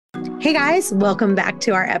Hey guys, welcome back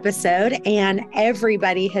to our episode. And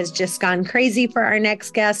everybody has just gone crazy for our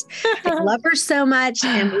next guest. They love her so much.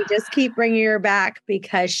 And we just keep bringing her back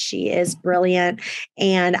because she is brilliant.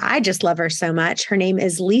 And I just love her so much. Her name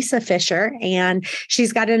is Lisa Fischer, and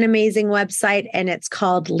she's got an amazing website, and it's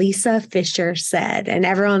called Lisa Fischer Said. And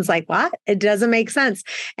everyone's like, what? It doesn't make sense.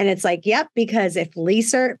 And it's like, yep, because if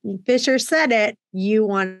Lisa Fischer said it, you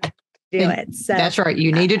want to do it. So that's right.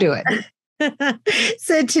 You need to do it.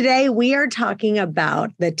 So today we are talking about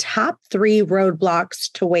the top 3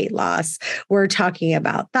 roadblocks to weight loss. We're talking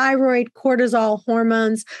about thyroid, cortisol,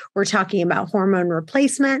 hormones. We're talking about hormone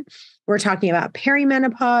replacement. We're talking about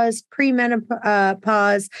perimenopause,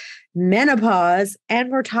 premenopause, menopause, and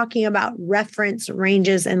we're talking about reference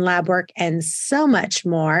ranges and lab work and so much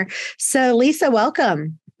more. So Lisa,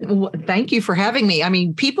 welcome. Well, thank you for having me. I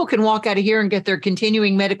mean, people can walk out of here and get their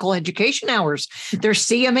continuing medical education hours, their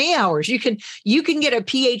CME hours. You can get a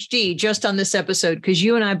PhD just on this episode because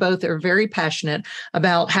you and I both are very passionate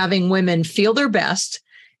about having women feel their best.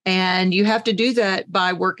 And you have to do that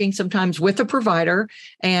by working sometimes with a provider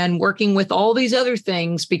and working with all these other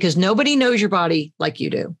things because nobody knows your body like you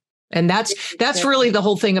do. And that's really the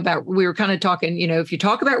whole thing about, we were kind of talking, if you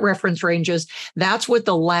talk about reference ranges, that's what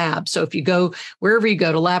the lab. So if you go wherever you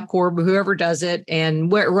go to LabCorp, whoever does it, and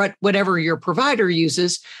whatever your provider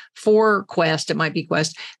uses for Quest, it might be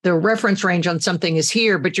Quest, the reference range on something is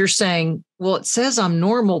here, but you're saying, well, it says I'm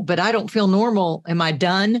normal, but I don't feel normal. Am I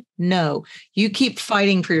done? No, you keep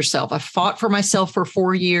fighting for yourself. I fought for myself for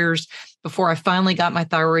 4 years before I finally got my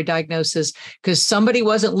thyroid diagnosis because somebody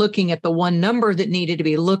wasn't looking at the one number that needed to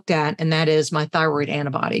be looked at, and that is my thyroid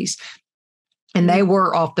antibodies. And they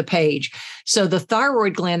were off the page. So the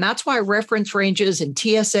thyroid gland, that's why reference ranges and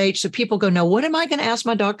TSH. So people go, no, what am I going to ask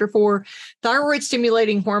my doctor for? Thyroid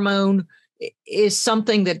stimulating hormone is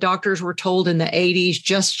something that doctors were told in the 80s,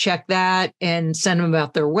 just check that and send them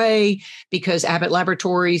about their way because Abbott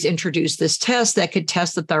Laboratories introduced this test that could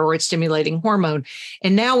test the thyroid stimulating hormone.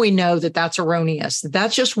 And now we know that that's erroneous.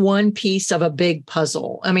 That's just one piece of a big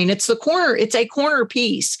puzzle. I mean, it's a corner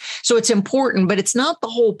piece. So it's important, but it's not the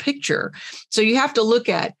whole picture. So you have to look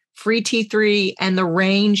at free T3 and the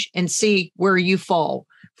range and see where you fall.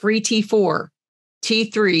 Free T4.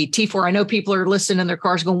 T3, T4. I know people are listening in their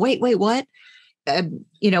cars going, wait, what?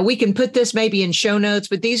 We can put this maybe in show notes,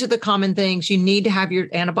 but these are the common things. You need to have your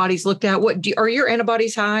antibodies looked at. Are your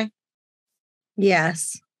antibodies high?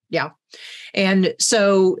 Yes. Yeah. And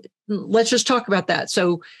so let's just talk about that.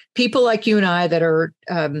 So people like you and I that are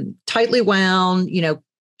tightly wound,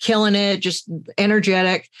 killing it, just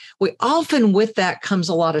energetic. We often with that comes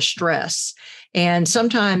a lot of stress. And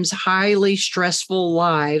sometimes highly stressful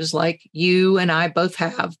lives like you and I both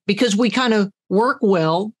have, because we kind of work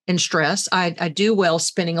well in stress. I do well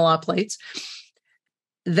spinning a lot of plates.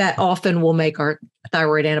 That often will make our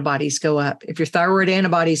thyroid antibodies go up. If your thyroid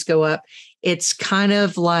antibodies go up, it's kind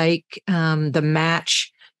of like the match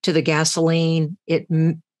to the gasoline.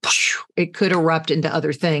 It could erupt into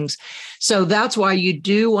other things. So that's why you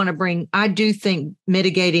do want to I do think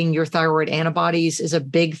mitigating your thyroid antibodies is a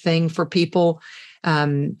big thing for people.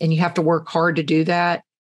 And you have to work hard to do that.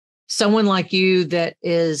 Someone like you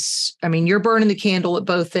you're burning the candle at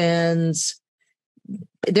both ends.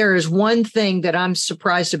 There is one thing that I'm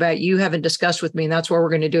surprised about you haven't discussed with me, and that's why we're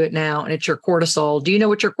going to do it now. And it's your cortisol. Do you know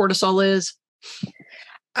what your cortisol is?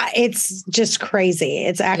 It's just crazy.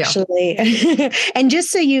 It's actually, and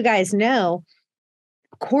just so you guys know,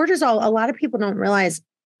 cortisol, a lot of people don't realize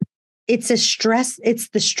it's the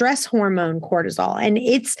stress hormone cortisol. And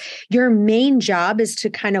it's your main job is to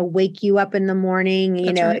kind of wake you up in the morning.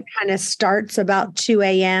 Right. It kind of starts about 2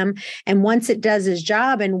 a.m. And once it does its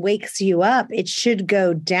job and wakes you up, it should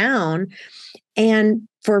go down. And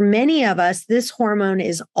for many of us, this hormone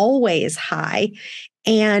is always high.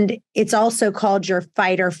 And it's also called your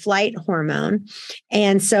fight or flight hormone.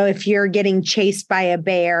 And so if you're getting chased by a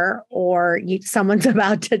bear or someone's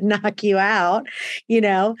about to knock you out,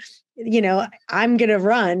 I'm going to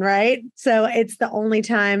run, right? So it's the only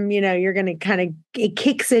time, you're going to it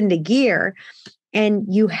kicks into gear and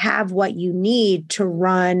you have what you need to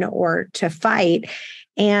run or to fight.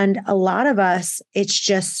 And a lot of us, it's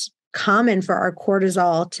just common for our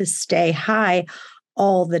cortisol to stay high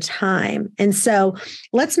all the time. And so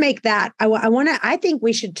let's make that, I think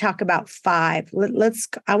we should talk about 5.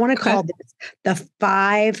 I want to call this the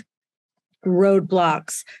 5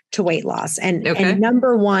 roadblocks to weight loss. And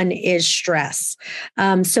number 1 is stress.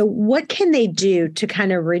 So what can they do to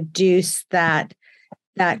kind of reduce that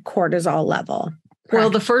cortisol level? Well,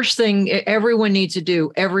 the first thing everyone needs to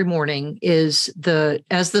do every morning is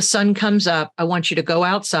as the sun comes up, I want you to go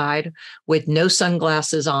outside with no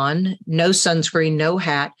sunglasses on, no sunscreen, no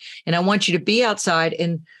hat. And I want you to be outside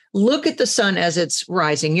and look at the sun as it's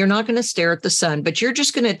rising. You're not going to stare at the sun, but you're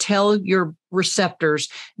just going to tell your receptors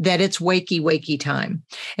that it's wakey time.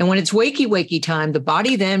 And when it's wakey time, the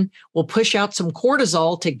body then will push out some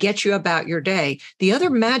cortisol to get you about your day. The other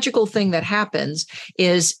magical thing that happens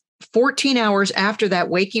is 14 hours after that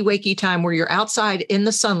wakey time where you're outside in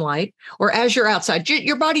the sunlight, or as you're outside,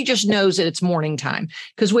 your body just knows that it's morning time,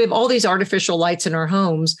 because we have all these artificial lights in our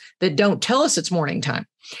homes that don't tell us it's morning time.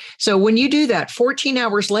 So when you do that, 14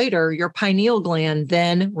 hours later, your pineal gland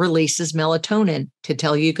then releases melatonin to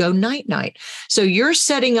tell you go night. So you're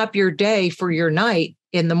setting up your day for your night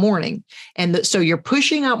in the morning. And so you're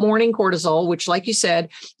pushing out morning cortisol, which, like you said,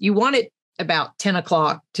 you want it about 10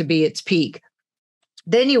 o'clock to be its peak.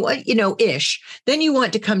 Then you want, then you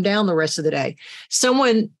want to come down the rest of the day.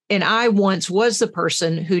 And I once was the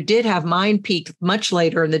person who did have mine peaked much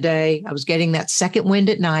later in the day. I was getting that second wind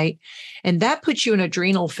at night, and that puts you in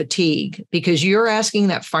adrenal fatigue because you're asking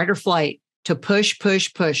that fight or flight to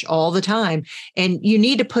push all the time. And you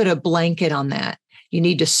need to put a blanket on that. You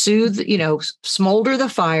need to soothe, smolder the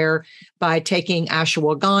fire by taking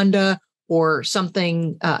ashwagandha or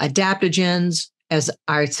something, adaptogens. As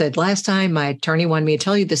I said last time, my attorney wanted me to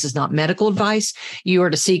tell you, this is not medical advice. You are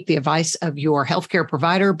to seek the advice of your healthcare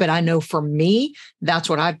provider. But I know for me, that's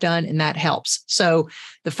what I've done, and that helps. So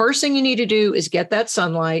the first thing you need to do is get that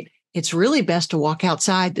sunlight. It's really best to walk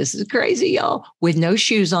outside. This is crazy, y'all, with no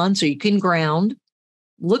shoes on so you can ground.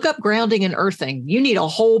 Look up grounding and earthing. You need a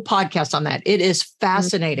whole podcast on that. It is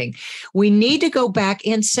fascinating. We need to go back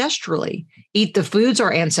ancestrally. Eat the foods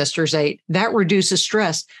our ancestors ate. That reduces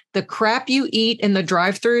stress. The crap you eat in the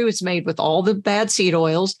drive-thru is made with all the bad seed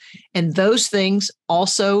oils, and those things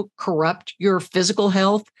also corrupt your physical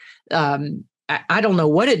health. I don't know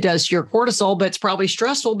what it does to your cortisol, but it's probably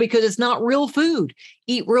stressful because it's not real food.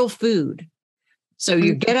 Eat real food. So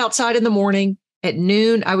you get outside in the morning. At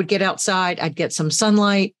noon, I would get outside. I'd get some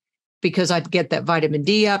sunlight because I'd get that vitamin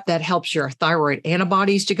D up. That helps your thyroid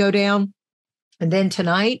antibodies to go down. And then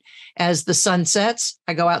tonight, as the sun sets,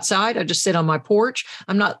 I go outside. I just sit on my porch.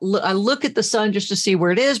 I look at the sun just to see where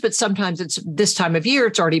it is, but sometimes it's this time of year,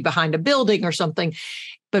 it's already behind a building or something.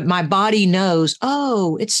 But my body knows,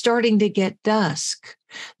 oh, it's starting to get dusk.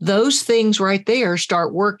 Those things right there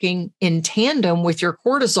start working in tandem with your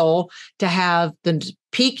cortisol to have the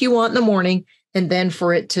peak you want in the morning, and then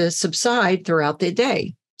for it to subside throughout the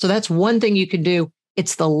day. So that's one thing you can do.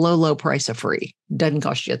 It's the low price of free. Doesn't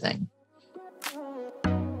cost you a thing.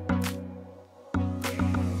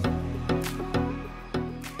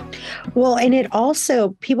 Well, and it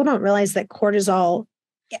also, people don't realize that cortisol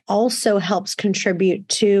also helps contribute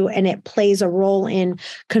to, and it plays a role in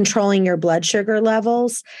controlling your blood sugar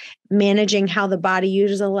levels, managing how the body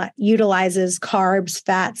utilizes carbs,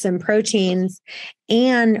 fats, and proteins,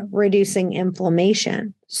 and reducing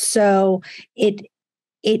inflammation. So it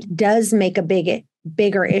does make a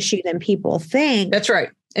bigger issue than people think. That's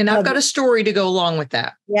right. And I've got a story to go along with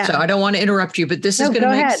that. Yeah. So I don't want to interrupt you, but this is going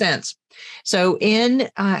to make sense. So in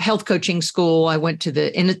health coaching school, I went to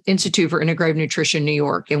the Institute for Integrative Nutrition, New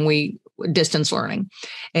York, and we distance learning.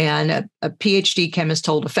 And a PhD chemist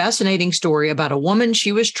told a fascinating story about a woman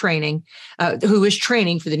she was training, who was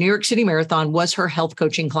training for the New York City Marathon, was her health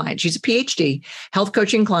coaching client. She's a PhD health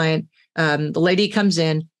coaching client. The lady comes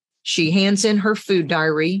in, she hands in her food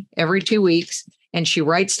diary every 2 weeks, and she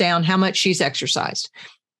writes down how much she's exercised.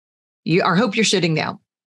 I hope you're sitting down.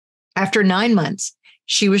 After 9 months,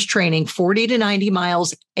 she was training 40 to 90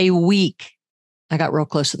 miles a week. I got real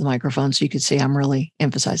close to the microphone so you could see I'm really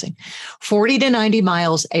emphasizing. 40 to 90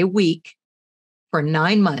 miles a week for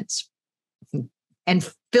 9 months,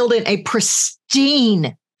 and filled in a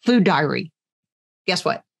pristine food diary. Guess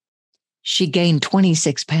what? She gained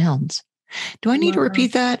 26 pounds. Do I need to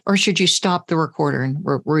repeat that, or should you stop the recorder and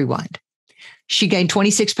rewind? She gained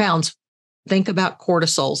 26 pounds. Think about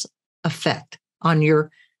cortisol's effect on your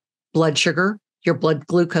blood sugar, your blood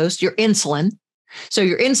glucose, your insulin. So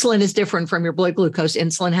your insulin is different from your blood glucose.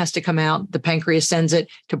 Insulin has to come out. The pancreas sends it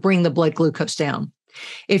to bring the blood glucose down.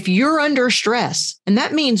 If you're under stress, and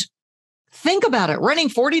that means, think about it, running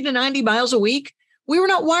 40 to 90 miles a week, we were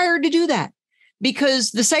not wired to do that because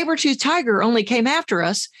the saber-toothed tiger only came after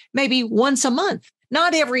us maybe once a month,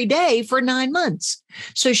 not every day for 9 months.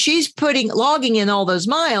 So she's logging in all those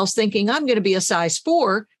miles thinking I'm going to be a size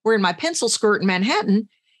 4 wearing my pencil skirt in Manhattan,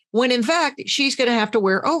 when in fact, she's going to have to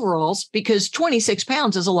wear overalls because 26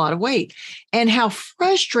 pounds is a lot of weight. And how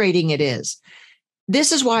frustrating it is.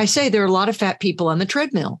 this is why I say there are a lot of fat people on the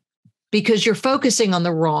treadmill, because you're focusing on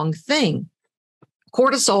the wrong thing.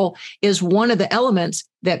 Cortisol is one of the elements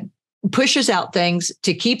that pushes out things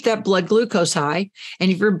to keep that blood glucose high.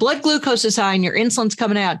 And if your blood glucose is high and your insulin's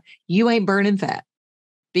coming out, you ain't burning fat.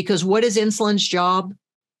 Because what is insulin's job?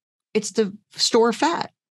 It's to store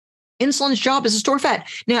fat. Insulin's job is to store fat.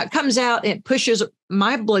 Now it comes out and it pushes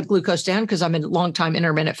my blood glucose down because I'm a long-time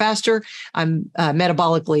intermittent faster. I'm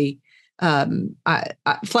metabolically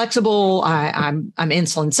flexible. I'm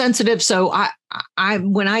insulin sensitive. So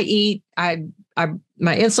when I eat,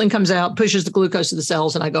 my insulin comes out, pushes the glucose to the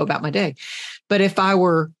cells, and I go about my day. But if I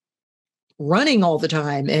were running all the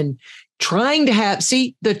time and trying to have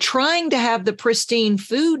the pristine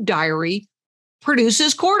food diary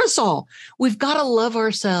produces cortisol. We've got to love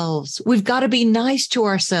ourselves. We've got to be nice to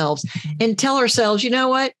ourselves and tell ourselves, you know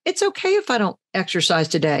what? It's okay if I don't exercise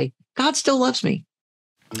today. God still loves me.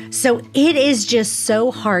 So it is just so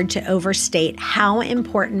hard to overstate how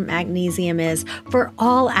important magnesium is for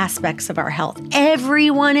all aspects of our health.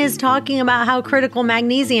 Everyone is talking about how critical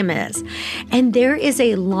magnesium is. And there is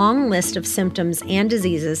a long list of symptoms and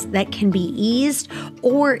diseases that can be eased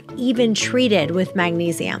or even treated with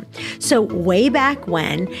magnesium. So way back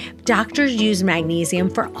when, doctors used magnesium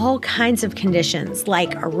for all kinds of conditions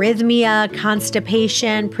like arrhythmia,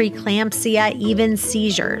 constipation, preeclampsia, even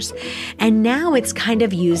seizures. And now it's kind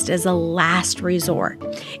of used as a last resort.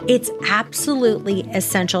 It's absolutely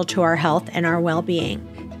essential to our health and our well-being.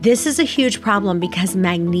 This is a huge problem because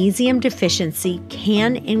magnesium deficiency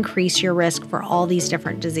can increase your risk for all these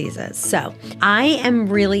different diseases. So I am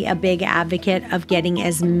really a big advocate of getting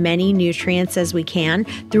as many nutrients as we can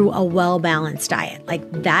through a well-balanced diet.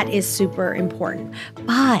 Like that is super important.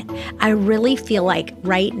 But I really feel like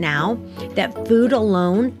right now that food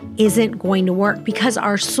alone isn't going to work because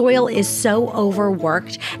our soil is so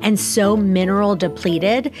overworked and so mineral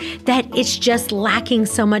depleted that it's just lacking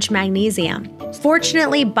so much magnesium.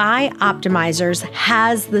 Fortunately, Bioptimizers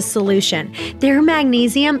has the solution. Their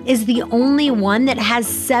magnesium is the only one that has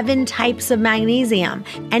 7 types of magnesium,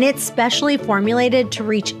 and it's specially formulated to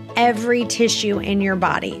reach every tissue in your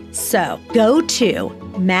body. So go to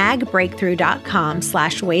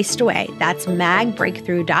magbreakthrough.com/wasteaway. That's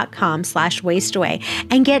magbreakthrough.com/wasteaway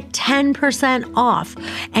and get 10% off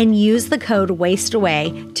and use the code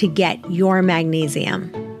wasteaway to get your magnesium.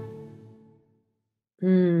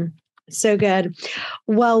 So good.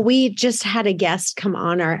 Well, we just had a guest come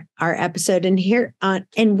on our episode and I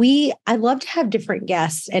love to have different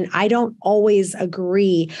guests, and I don't always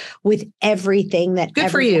agree with everything that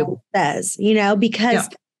everyone says, because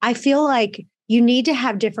I feel like you need to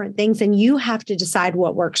have different things and you have to decide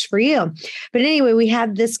what works for you. But anyway, we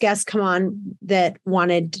had this guest come on that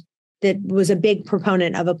was a big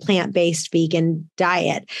proponent of a plant-based vegan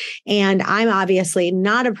diet. And I'm obviously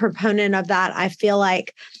not a proponent of that. I feel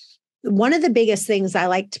like one of the biggest things I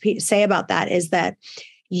like to say about that is that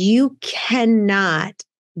you cannot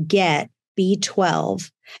get B12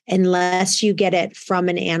 unless you get it from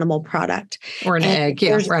an animal product or an egg.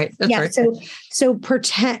 Yeah, right. That's right. So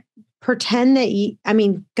pretend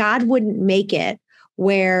that God wouldn't make it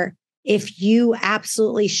where if you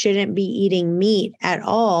absolutely shouldn't be eating meat at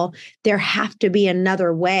all, there have to be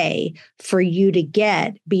another way for you to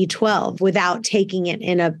get B12 without taking it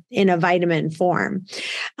in a vitamin form.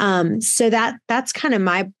 So that's kind of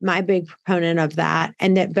my big proponent of that.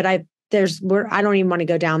 But I don't even want to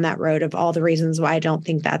go down that road of all the reasons why I don't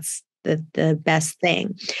think that's the best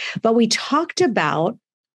thing. But we talked about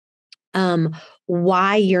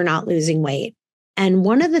why you're not losing weight. And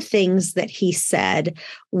one of the things that he said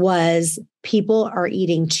was people are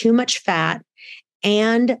eating too much fat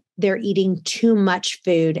and they're eating too much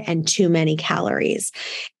food and too many calories.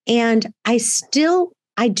 And I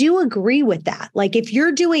do agree with that. Like if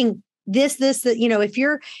you're doing this, if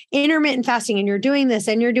you're intermittent fasting and you're doing this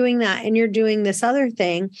and you're doing that and you're doing this other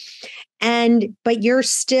thing, but you're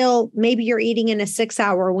still, maybe you're eating in a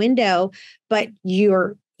 6-hour window, but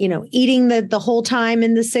you're eating the whole time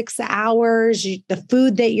in the 6 hours, the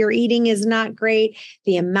food that you're eating is not great.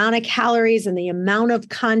 The amount of calories and the amount of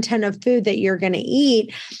content of food that you're going to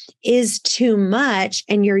eat is too much.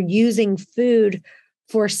 And you're using food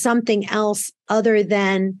for something else other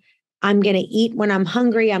than I'm going to eat when I'm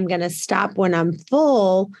hungry. I'm going to stop when I'm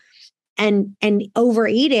full and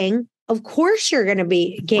overeating. Of course, you're going to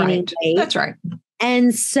be gaining weight. That's right.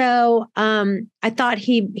 And so I thought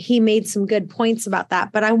he made some good points about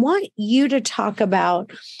that. But I want you to talk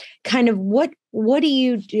about kind of what do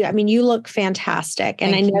you do? I mean, you look fantastic.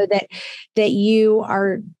 And I know that you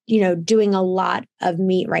are, doing a lot of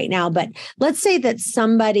meat right now. But let's say that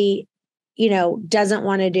somebody, doesn't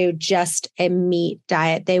want to do just a meat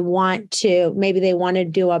diet. Maybe they want to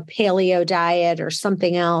do a paleo diet or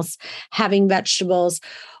something else, having vegetables.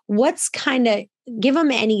 Give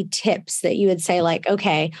them any tips that you would say, like,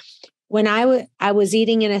 okay, when I was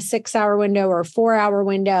eating in a 6-hour window or a 4-hour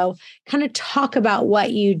window, kind of talk about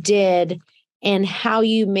what you did and how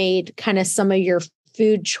you made kind of some of your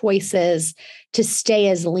food choices to stay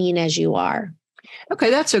as lean as you are. Okay,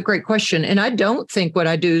 that's a great question. And I don't think what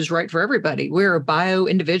I do is right for everybody. We're a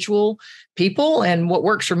bio-individual people, and what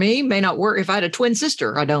works for me may not work. If I had a twin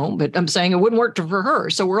sister, I don't, but I'm saying it wouldn't work for her.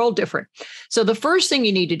 So we're all different. So the first thing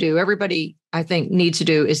you need to do, everybody I think needs to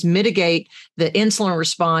do, is mitigate the insulin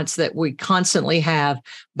response that we constantly have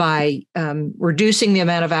by reducing the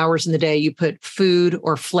amount of hours in the day you put food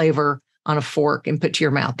or flavor on a fork and put to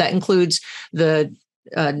your mouth. That includes the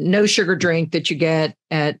no sugar drink that you get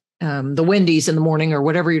at the Wendy's in the morning or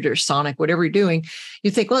whatever you're doing, Sonic, whatever you're doing.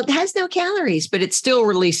 You think, well, it has no calories, but it still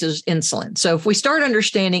releases insulin. So if we start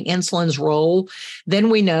understanding insulin's role,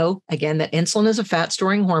 then we know, again, that insulin is a fat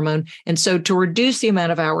storing hormone. And so to reduce the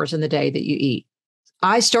amount of hours in the day that you eat,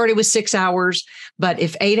 I started with 6 hours, but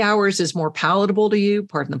if 8 hours is more palatable to you,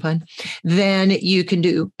 pardon the pun, then you can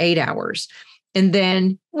do 8 hours. And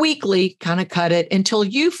then weekly, kind of cut it until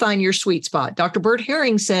you find your sweet spot. Dr. Bert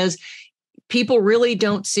Herring says people really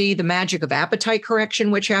don't see the magic of appetite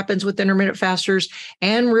correction, which happens with intermittent fasters,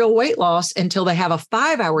 and real weight loss until they have a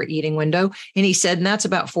 5-hour eating window. And he said, and that's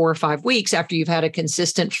about 4 or 5 weeks after you've had a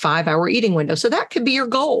consistent 5-hour eating window. So that could be your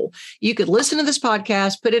goal. You could listen to this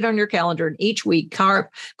podcast, put it on your calendar, and each week carve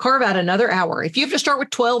out another hour. If you have to start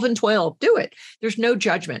with 12 and 12, do it. There's no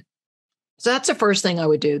judgment. So that's the first thing I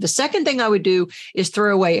would do. The second thing I would do is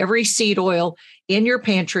throw away every seed oil in your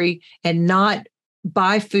pantry and not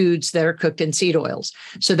buy foods that are cooked in seed oils.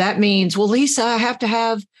 So that means, well, Lisa, I have to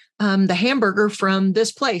have the hamburger from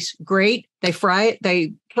this place. Great. They fry it.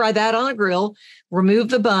 They fry that on a grill, remove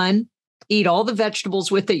the bun, eat all the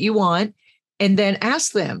vegetables with it you want, and then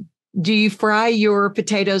ask them, do you fry your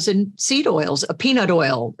potatoes in seed oils? A peanut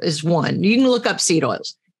oil is one. You can look up seed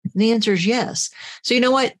oils. And the answer is yes. So you know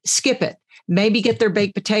what? Skip it. Maybe get their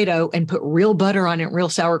baked potato and put real butter on it, real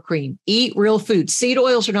sour cream. Eat real food. Seed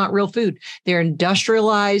oils are not real food. They're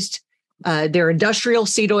industrialized. They're industrial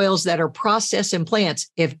seed oils that are processed in plants.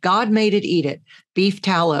 If God made it, eat it. Beef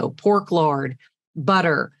tallow, pork lard,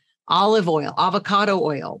 butter, olive oil, avocado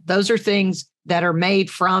oil. Those are things that are made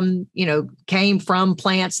from, came from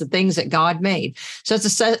plants, the things that God made. So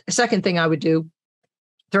that's the second thing I would do.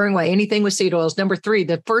 Throwing away anything with seed oils. Number 3,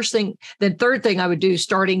 the third thing I would do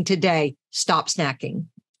starting today, stop snacking.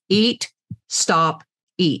 Eat, stop,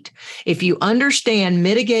 eat. If you understand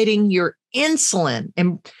mitigating your insulin,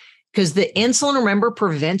 and because the insulin, remember,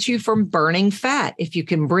 prevents you from burning fat. If you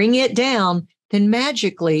can bring it down, then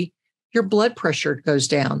magically your blood pressure goes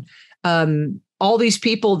down. All these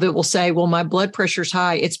people that will say, well, my blood pressure's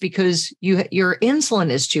high, it's because your insulin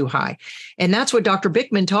is too high. And that's what Dr.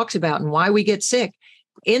 Bickman talks about and why we get sick.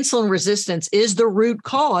 Insulin resistance is the root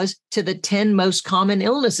cause to the 10 most common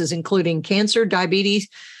illnesses, including cancer, diabetes,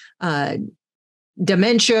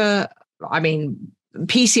 dementia,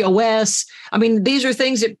 PCOS. These are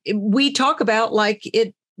things that we talk about like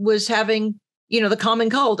it was having, the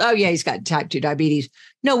common cold. Oh, yeah, he's got type 2 diabetes.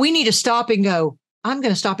 No, we need to stop and go, I'm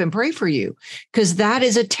going to stop and pray for you, because that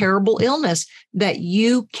is a terrible illness that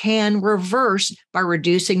you can reverse by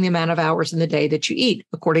reducing the amount of hours in the day that you eat,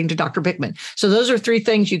 according to Dr. Bickman. So those are 3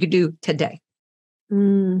 things you could do today.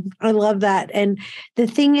 I love that. And the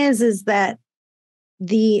thing is that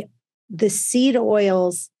the seed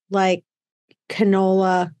oils like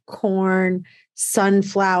canola, corn,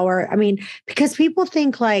 sunflower, because people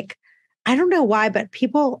think like, I don't know why, but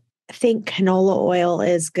people think canola oil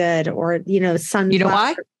is good, or, sunflower. You know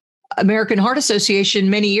why? American Heart Association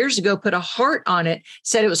many years ago put a heart on it,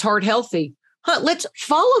 said it was heart healthy. Let's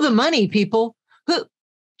follow the money, people.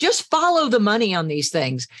 Just follow the money on these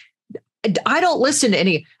things. I don't listen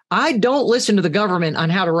to the government on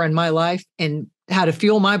how to run my life and how to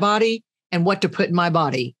fuel my body and what to put in my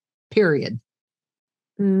body, period.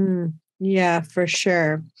 Yeah, for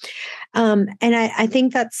sure. And I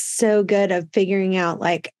think that's so good of figuring out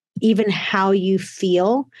like even how you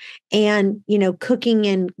feel, and, cooking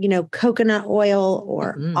in, coconut oil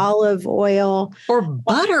or olive oil or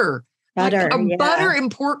butter, butter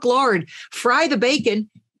and pork lard. Fry the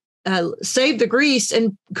bacon, save the grease,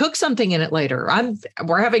 and cook something in it later.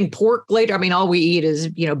 We're having pork later. All we eat is,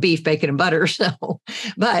 beef, bacon, and butter. So,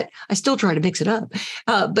 but I still try to mix it up.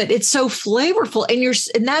 But it's so flavorful.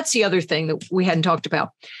 And that's the other thing that we hadn't talked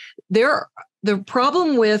about. The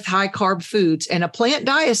problem with high carb foods and a plant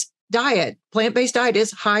diet, plant-based diet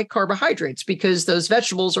is high carbohydrates because those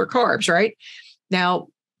vegetables are carbs, right? Now,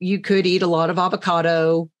 you could eat a lot of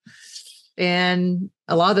avocado, and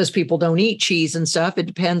a lot of those people don't eat cheese and stuff. It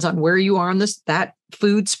depends on where you are on that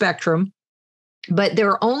food spectrum. But there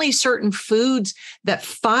are only certain foods that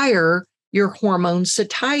fire your hormone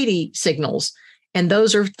satiety signals. And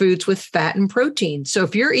those are foods with fat and protein. So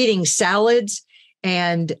if you're eating salads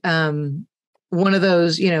and one of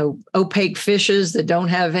those, opaque fishes that don't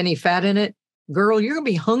have any fat in it, girl, you're going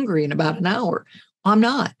to be hungry in about an hour. I'm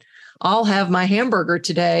not. I'll have my hamburger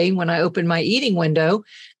today when I open my eating window.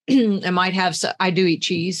 I do eat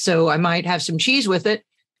cheese, so I might have some cheese with it.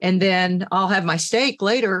 And then I'll have my steak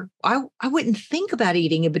later. I wouldn't think about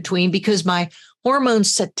eating in between because my hormone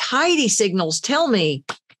satiety signals tell me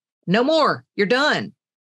no more, you're done.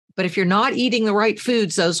 But if you're not eating the right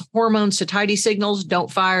foods, those hormone satiety signals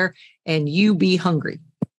don't fire and you be hungry.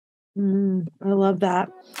 I love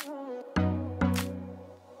that.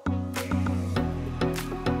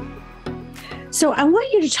 So I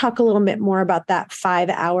want you to talk a little bit more about that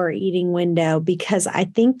 5-hour eating window, because I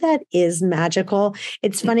think that is magical.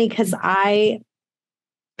 It's funny because I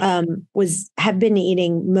have been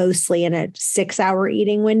eating mostly in a 6-hour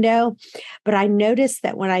eating window, but I noticed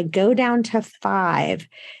that when I go down to 5,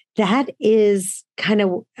 that is kind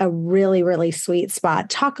of a really, really sweet spot.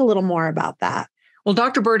 Talk a little more about that. Well,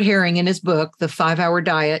 Dr. Bert Herring, in his book, The 5-Hour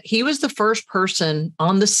Diet, he was the first person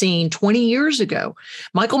on the scene 20 years ago.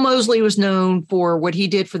 Michael Mosley was known for what he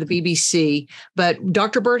did for the BBC, but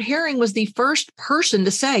Dr. Bert Herring was the first person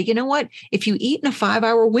to say, you know what, if you eat in a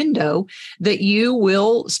 5-hour window, that you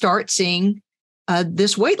will start seeing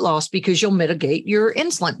this weight loss because you'll mitigate your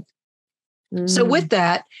insulin. So with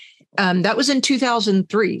that, that was in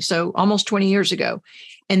 2003, so almost 20 years ago.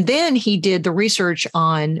 And then he did the research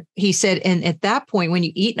he said, and at that point, when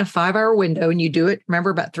you eat in a 5-hour window and you do it, remember,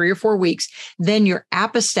 about 3 or 4 weeks, then your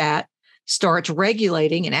apostat starts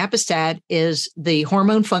regulating. And apostat is the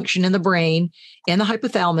hormone function in the brain and the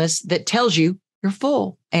hypothalamus that tells you you're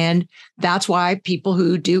full. And that's why people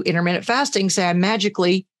who do intermittent fasting say, I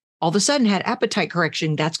magically all of a sudden had appetite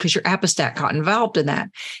correction. That's because your apostat got involved in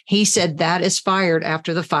that. He said that is fired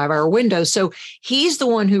after the 5-hour window. So he's the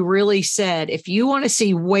one who really said, if you want to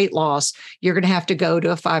see weight loss, you're going to have to go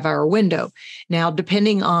to a 5-hour window. Now,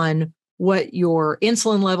 depending on what your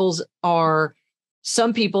insulin levels are,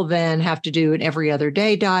 some people then have to do an every other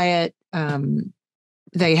day diet.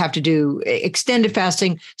 They have to do extended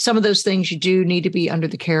fasting. Some of those things you do need to be under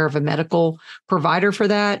the care of a medical provider for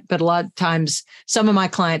that. But a lot of times, some of my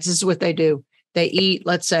clients, this is what they do. They eat,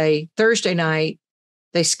 let's say, Thursday night,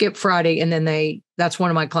 they skip Friday, and then that's one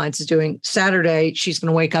of my clients is doing Saturday. She's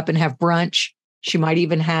going to wake up and have brunch. She might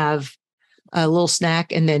even have a little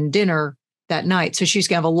snack and then dinner that night. So she's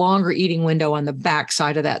going to have a longer eating window on the back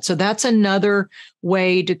side of that. So that's another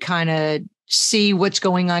way to kind of see what's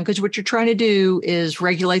going on, because what you're trying to do is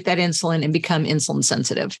regulate that insulin and become insulin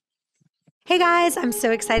sensitive. Hey guys, I'm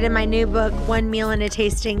so excited. My new book, One Meal and a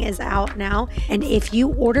Tasting, is out now. And if you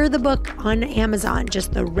order the book on Amazon,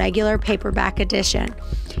 just the regular paperback edition,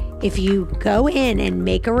 if you go in and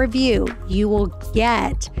make a review, you will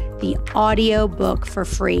get the audio book for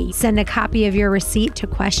free. Send a copy of your receipt to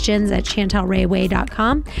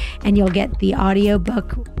questions@chantelrayway.com and you'll get the audio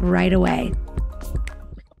book right away.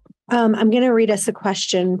 I'm going to read us a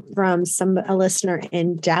question from a listener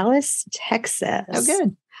in Dallas, Texas. Oh,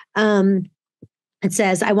 good. It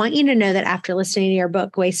says, I want you to know that after listening to your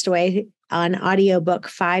book, Waste Away, on audiobook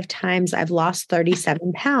 5 times, I've lost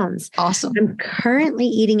 37 pounds. Awesome. I'm currently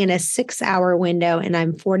eating in a 6-hour window and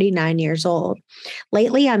I'm 49 years old.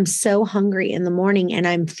 Lately, I'm so hungry in the morning and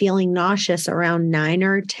I'm feeling nauseous around 9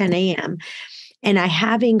 or 10 a.m. And I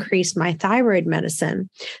have increased my thyroid medicine.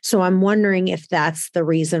 So I'm wondering if that's the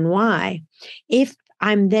reason why. If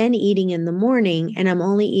I'm then eating in the morning and I'm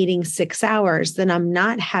only eating 6 hours, then I'm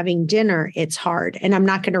not having dinner. It's hard. And I'm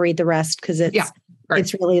not going to read the rest because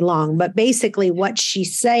it's really long. But basically what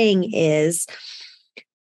she's saying is,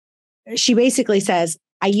 she basically says,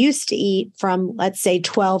 I used to eat from, let's say,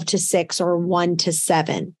 12 to 6 or 1 to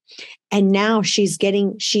 7. And now she's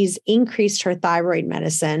increased her thyroid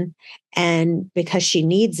medicine, and because she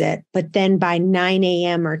needs it. But then by 9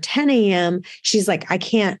 a.m. or 10 a.m., she's like,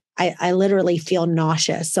 I literally feel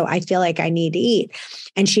nauseous. So I feel like I need to eat.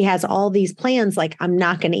 And she has all these plans, like, I'm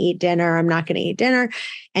not going to eat dinner. I'm not going to eat dinner.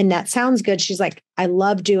 And that sounds good. She's like, I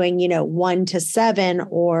love doing, 1 to 7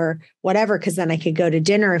 or whatever, because then I could go to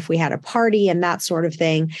dinner if we had a party and that sort of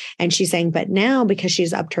thing. And she's saying, but now because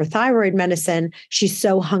she's upped her thyroid medicine, she's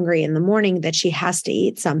so hungry in the morning that she has to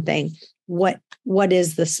eat something. What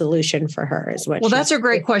is the solution for her? Well, that's a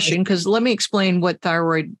great question, because let me explain what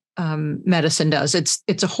thyroid medicine does.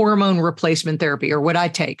 It's a hormone replacement therapy, or what I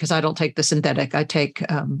take, because I don't take the synthetic. I take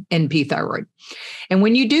NP thyroid. And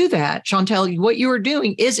when you do that, Chantel, what you are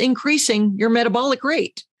doing is increasing your metabolic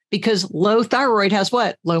rate, because low thyroid has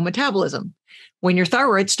what? Low metabolism. When your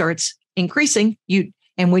thyroid starts increasing,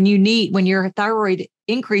 when your thyroid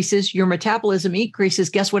increases, your metabolism increases.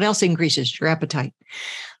 Guess what else increases? Your appetite.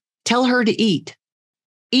 Tell her to eat.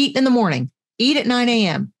 Eat in the morning. Eat at 9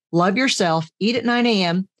 a.m. Love yourself. Eat at 9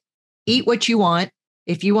 a.m. Eat what you want.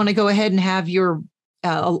 If you want to go ahead and have your,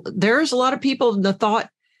 there's a lot of people, the thought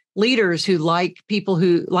leaders who like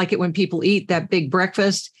it when people eat that big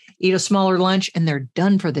breakfast, eat a smaller lunch, and they're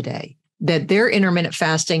done for the day, that their intermittent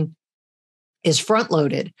fasting is front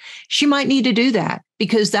loaded. She might need to do that,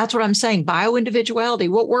 because that's what I'm saying. Bio-individuality,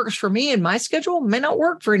 what works for me and my schedule may not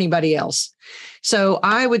work for anybody else. So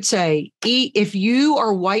I would say, eat. If you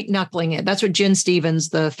are white knuckling it, that's what Jen Stevens,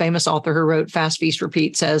 the famous author who wrote Fast, Feast,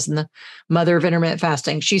 Repeat, says, and the mother of intermittent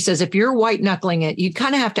fasting. She says, if you're white knuckling it, you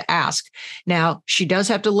kind of have to ask. Now, she does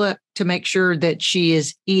have to look to make sure that she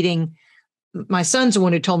is eating. My son's the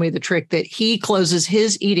one who told me the trick, that he closes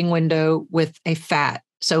his eating window with a fat.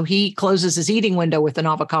 So he closes his eating window with an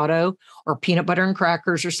avocado or peanut butter and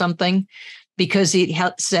crackers or something, because he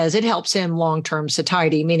says it helps him long-term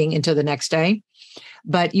satiety, meaning into the next day.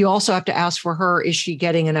 But you also have to ask for her, is she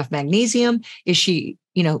getting enough magnesium? Is she,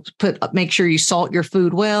 make sure you salt your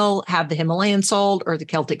food well, have the Himalayan salt or the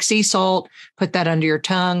Celtic sea salt, put that under your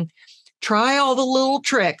tongue. Try all the little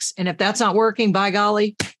tricks. And if that's not working, by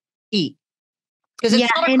golly, eat. Because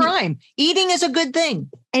it's not a crime. Eating is a good thing.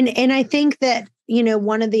 And I think that,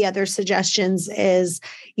 one of the other suggestions is,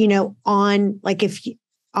 on like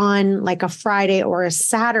a Friday or a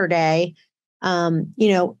Saturday,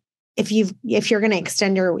 if you're going to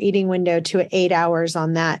extend your eating window to 8 hours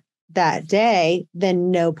on that day,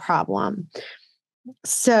 then no problem.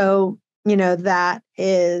 So, that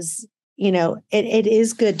is, it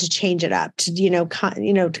is good to change it up, to,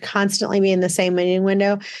 to constantly be in the same eating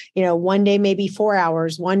window. One day maybe 4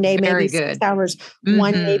 hours, one day maybe 6 hours,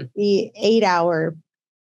 one day maybe 8 hour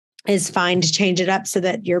is fine, to change it up so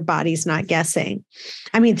that your body's not guessing.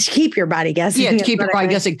 I mean, to keep your body guessing. Yeah, to keep your body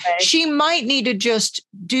guessing. She might need to just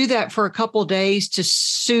do that for a couple of days to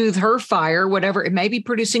soothe her fire, whatever. It may be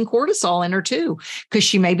producing cortisol in her too, because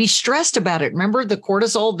she may be stressed about it. Remember, the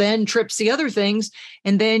cortisol then trips the other things,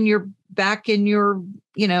 and then you're back in your,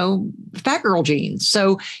 fat girl genes.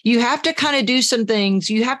 So you have to kind of do some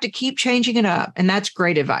things. You have to keep changing it up. And that's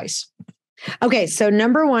great advice. Okay. So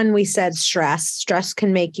number one, we said stress. Stress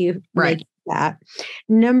can make you make that.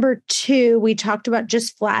 Number two, we talked about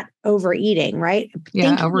just flat overeating, right?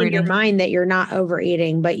 Yeah, thinking in your mind that you're not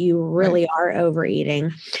overeating, but you really are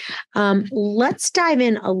overeating. Let's dive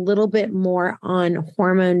in a little bit more on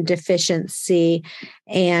hormone deficiency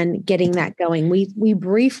and getting that going. We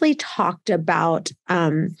briefly talked about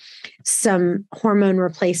some hormone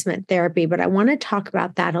replacement therapy, but I want to talk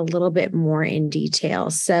about that a little bit more in detail.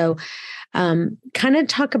 So kind of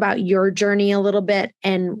talk about your journey a little bit,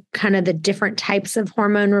 and kind of the different types of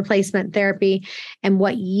hormone replacement therapy, and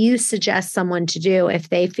what you suggest someone to do if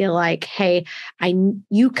they feel like, hey,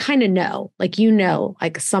 you kind of know,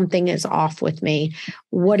 like something is off with me.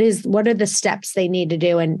 What are the steps they need to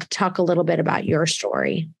do? And talk a little bit about your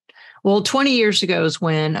story. Well, 20 years ago is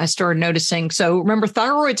when I started noticing. So remember,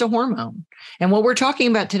 thyroid's a hormone. And what we're talking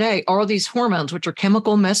about today are these hormones, which are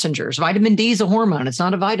chemical messengers. Vitamin D is a hormone. It's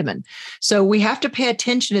not a vitamin. So we have to pay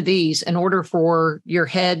attention to these in order for your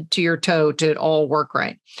head to your toe to all work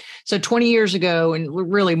right. So 20 years ago,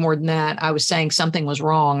 and really more than that, I was saying something was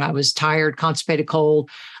wrong. I was tired, constipated, cold.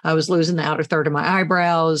 I was losing the outer third of my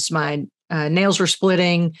eyebrows. My nails were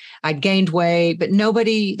splitting. I'd gained weight, but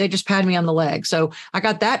they just patted me on the leg. So I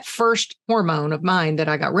got that first hormone of mine that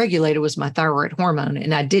I got regulated was my thyroid hormone.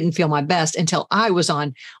 And I didn't feel my best until I was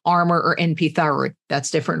on Armour or NP thyroid. That's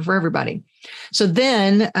different for everybody. So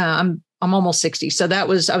then I'm almost 60. So I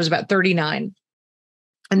was about 39.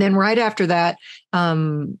 And then right after that,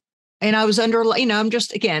 and I was I'm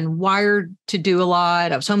just, again, wired to do a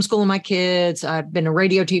lot. I was homeschooling my kids. I've been a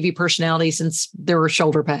radio TV personality since there were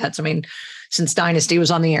shoulder pads. I mean, since Dynasty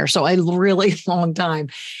was on the air. So a really long time.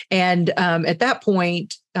 And at that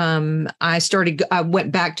point, I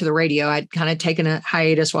went back to the radio. I'd kind of taken a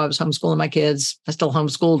hiatus while I was homeschooling my kids. I still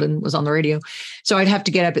homeschooled and was on the radio. So I'd have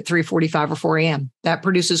to get up at 3:45 or 4 a.m. That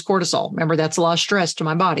produces cortisol. Remember, that's a lot of stress to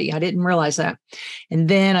my body. I didn't realize that. And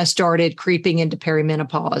then I started creeping into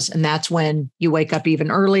perimenopause. And that's when you wake up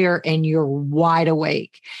even earlier and you're wide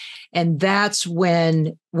awake. And that's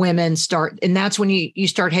when women start, and that's when you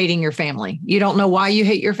start hating your family. You don't know why you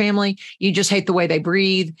hate your family. You just hate the way they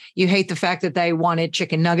breathe. You hate the fact that they wanted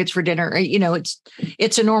chicken nuggets for dinner. You know,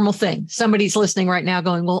 it's a normal thing. Somebody's listening right now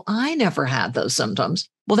going, well, I never had those symptoms.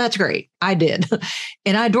 Well, that's great. I did.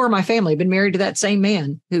 And I adore my family. I've been married to that same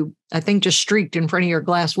man who I think just streaked in front of your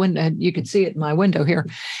glass window. You can see it in my window here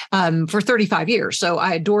for 35 years. So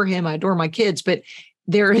I adore him. I adore my kids. But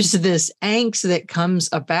there is this angst that comes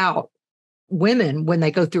about women when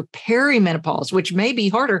they go through perimenopause, which may be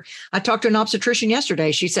harder. I talked to an obstetrician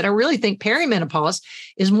yesterday. She said, I really think perimenopause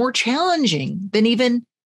is more challenging than even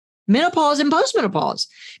menopause and postmenopause,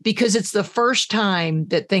 because it's the first time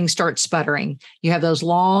that things start sputtering. You have those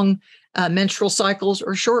long menstrual cycles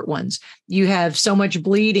or short ones. You have so much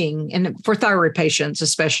bleeding. And for thyroid patients,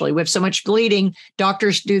 especially, we have so much bleeding.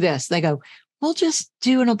 Doctors do this. They go, we'll just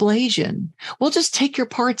do an ablation. We'll just take your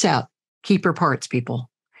parts out. Keep your parts, people.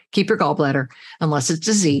 Keep your gallbladder unless it's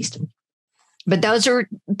diseased. But those are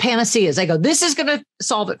panaceas. I go, this is going to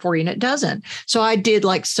solve it for you. And it doesn't. So I did,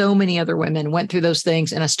 like so many other women, went through those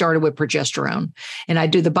things. And I started with progesterone. And I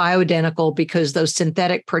do the bioidentical because those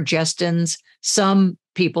synthetic progestins, some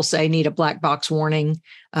people say need a black box warning.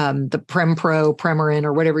 The Prempro, Premarin,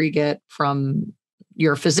 or whatever you get from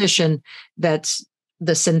your physician, that's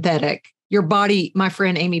the synthetic. Your body, my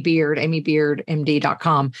friend Amy Beard,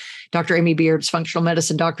 amybeardmd.com, Dr. Amy Beard's functional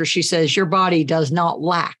medicine doctor, she says your body does not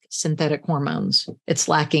lack synthetic hormones. It's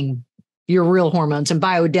lacking your real hormones, and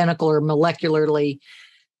bioidentical or molecularly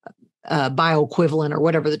bioequivalent or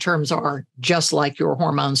whatever the terms are, just like your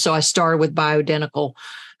hormones. So I started with bioidentical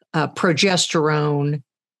progesterone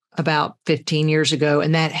about 15 years ago,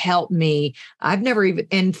 and that helped me. I've never even,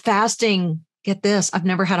 in fasting, get this, I've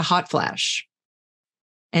never had a hot flash.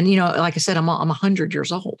 And, you know, like I said, I'm 100 years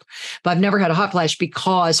old, but I've never had a hot flash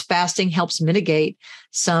because fasting helps mitigate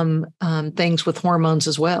some things with hormones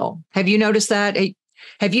as well. Have you noticed that?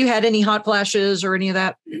 Have you had any hot flashes or any of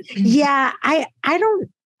that? Yeah, I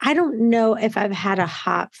don't know if I've had a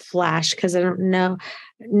hot flash because I don't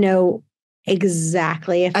know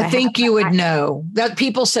exactly if I think you would know. That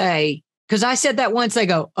people say, because I said that once, they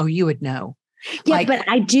go, oh, you would know. Yeah, like, but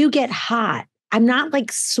I do get hot. I'm not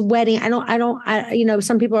like sweating.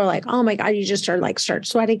 Some people are like, oh my God, you just start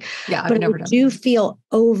sweating. Yeah. But I do feel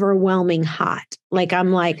overwhelming hot. Like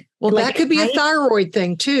I'm like, well, that could be a thyroid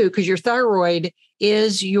thing too, because your thyroid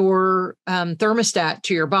is your thermostat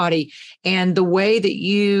to your body. And the way that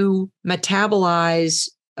you metabolize,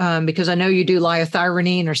 because I know you do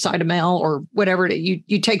liothyronine or Cytomel or whatever,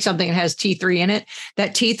 you take something that has T3 in it,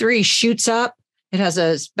 that T3 shoots up. It has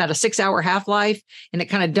about a 6-hour half-life, and it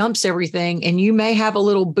kind of dumps everything. And you may have a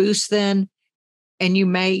little boost then, and you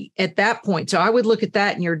may at that point. So I would look at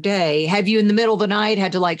that in your day. Have you in the middle of the night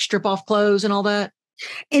had to like strip off clothes and all that?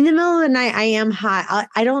 In the middle of the night, I am hot.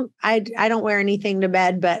 I don't wear anything to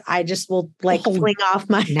bed, but I just will fling off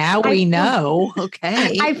my. Now we know.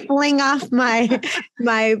 Okay. I fling off my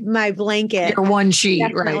blanket. Your one sheet,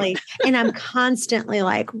 definitely. Right? And I'm constantly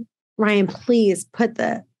like, Ryan, please put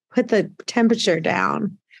the temperature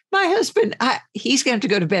down. My husband, he's going to have to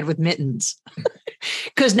go to bed with mittens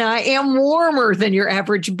because now I am warmer than your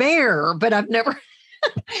average bear, but I've never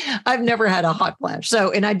had a hot flash.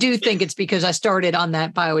 So, and I do think it's because I started on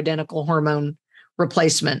that bioidentical hormone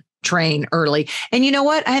replacement train early. And you know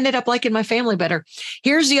what? I ended up liking my family better.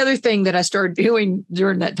 Here's the other thing that I started doing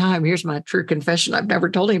during that time. Here's my true confession. I've never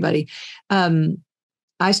told anybody.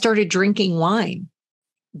 I started drinking wine.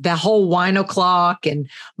 The whole wine o'clock and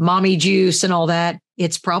mommy juice and all that,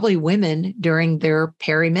 it's probably women during their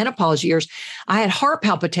perimenopause years. I had heart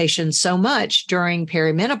palpitations so much during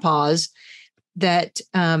perimenopause that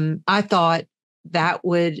I thought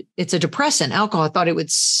it's a depressant, alcohol. I thought it would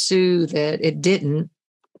soothe it. It didn't.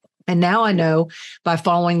 And now I know by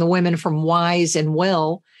following the women from Wise and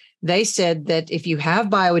Well, they said that if you have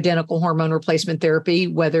bioidentical hormone replacement therapy,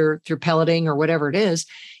 whether through pelleting or whatever it is,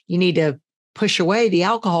 you need to push away the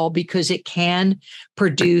alcohol because it can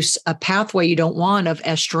produce a pathway you don't want of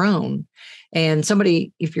estrone. And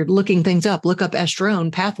somebody, if you're looking things up, look up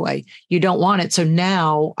estrone pathway. You don't want it. So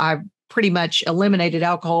now I've pretty much eliminated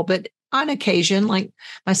alcohol, but on occasion, like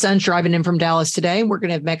my son's driving in from Dallas today, we're going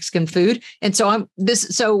to have Mexican food. And so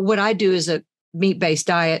so what I do is a meat-based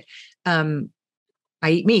diet. I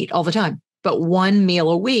eat meat all the time, but one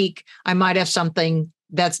meal a week, I might have something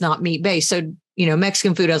that's not meat-based. So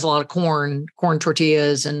Mexican food has a lot of corn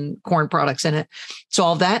tortillas and corn products in it. So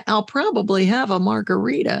all that, I'll probably have a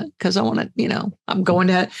margarita because I want to, I'm going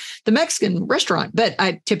to the Mexican restaurant, but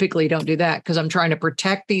I typically don't do that because I'm trying to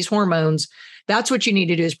protect these hormones. That's what you need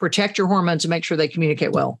to do is protect your hormones and make sure they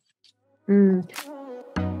communicate well.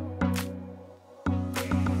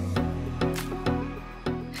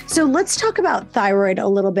 So let's talk about thyroid a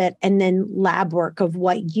little bit and then lab work of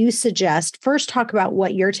what you suggest. First, talk about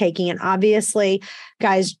what you're taking. And obviously,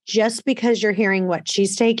 guys, just because you're hearing what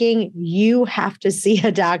she's taking, you have to see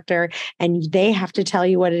a doctor and they have to tell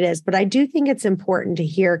you what it is. But I do think it's important to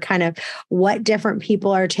hear kind of what different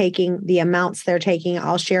people are taking, the amounts they're taking.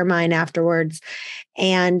 I'll share mine afterwards,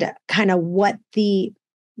 and kind of what the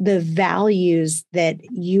values that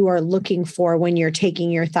you are looking for when you're taking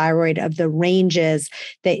your thyroid, of the ranges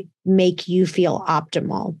that make you feel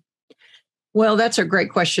optimal. Well, that's a great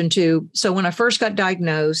question too. So when I first got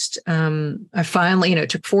diagnosed, I finally, it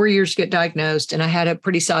took 4 years to get diagnosed, and I had a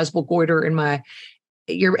pretty sizable goiter in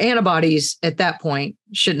your antibodies at that point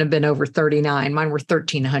shouldn't have been over 39. Mine were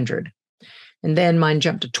 1,300. And then mine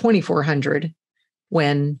jumped to 2,400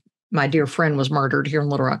 when my dear friend was murdered here in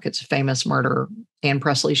Little Rock. It's a famous murder. Ann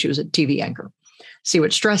Presley, she was a TV anchor. See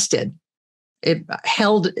what stress did. It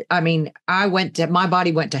held, my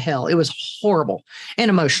body went to hell. It was horrible. And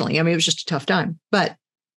emotionally, it was just a tough time. But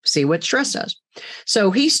see what stress does.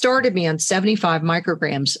 So he started me on 75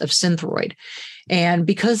 micrograms of Synthroid. And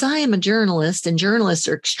because I am a journalist and journalists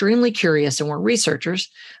are extremely curious and we're researchers,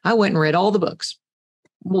 I went and read all the books.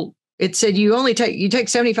 Well, it said you take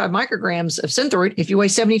 75 micrograms of Synthroid if you weigh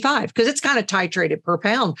 75, because it's kind of titrated per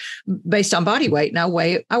pound based on body weight. And I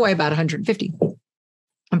weigh about 150.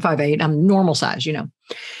 I'm 5'8". I'm normal size,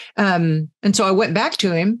 And so I went back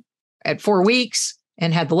to him at 4 weeks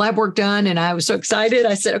and had the lab work done. And I was so excited.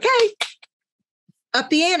 I said, okay, up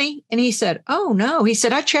the ante. And he said, oh no. He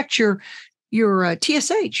said, I checked your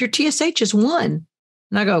TSH. Your TSH is 1.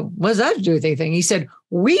 And I go, what does that do with anything? He said,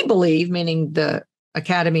 we believe, meaning the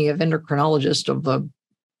Academy of Endocrinologists of the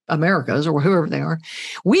Americas or whoever they are,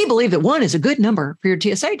 we believe that 1 is a good number for your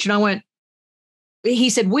TSH. And he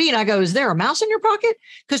said, and I go, is there a mouse in your pocket?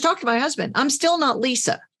 Because talk to my husband. I'm still not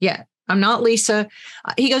Lisa yet. I'm not Lisa.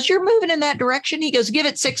 He goes, you're moving in that direction. He goes, give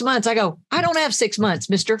it 6 months. I go, I don't have 6 months,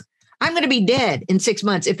 mister. I'm going to be dead in 6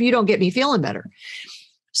 months if you don't get me feeling better.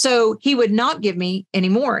 So he would not give me any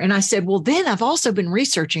more. And I said, well, then I've also been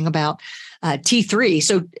researching about T3.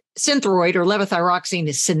 So Synthroid or levothyroxine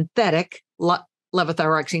is synthetic,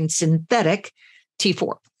 levothyroxine synthetic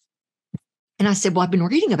T4. And I said, well, I've been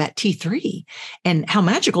reading about T3 and how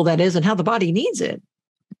magical that is and how the body needs it.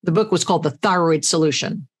 The book was called The Thyroid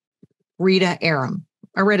Solution, Rita Aram.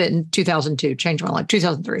 I read it in 2002, changed my life,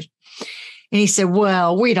 2003. And he said,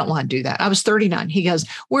 well, we don't want to do that. I was 39. He goes,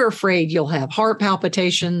 we're afraid you'll have heart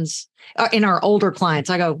palpitations in our older clients.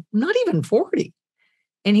 I go, not even 40.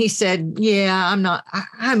 And he said, yeah, I'm not,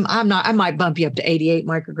 I might bump you up to 88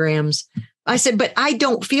 micrograms. I said, but I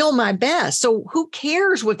don't feel my best. So who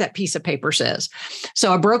cares what that piece of paper says?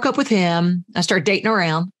 So I broke up with him. I started dating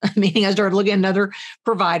around, meaning I started looking at another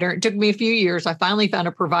provider. It took me a few years. I finally found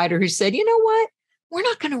a provider who said, you know what? We're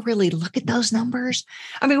not going to really look at those numbers.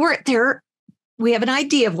 We're there. We have an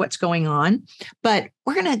idea of what's going on, but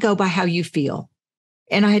we're going to go by how you feel.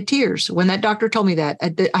 And I had tears. When that doctor told me that,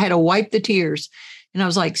 I had to wipe the tears. And I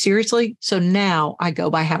was like, seriously? So now I go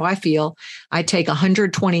by how I feel. I take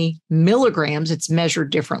 120 milligrams. It's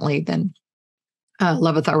measured differently than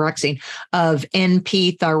levothyroxine of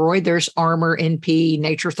NP thyroid. There's Armor, NP,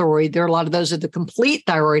 Nature Thyroid. There are a lot of those of the complete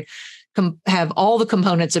thyroid. Have all the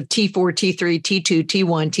components of T4, T3, T2,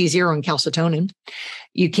 T1, T0, and calcitonin.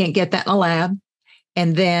 You can't get that in a lab.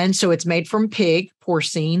 And then, so it's made from pig,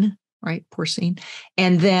 porcine, right? Porcine.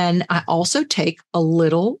 And then I also take a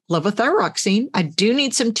little levothyroxine. I do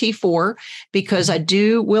need some T4 because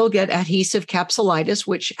will get adhesive capsulitis,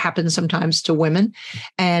 which happens sometimes to women.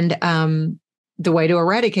 And the way to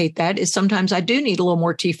eradicate that is sometimes I do need a little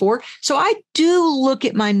more T4. So I do look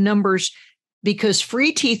at my numbers because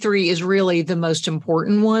free T3 is really the most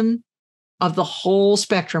important one of the whole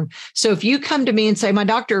spectrum. So if you come to me and say, my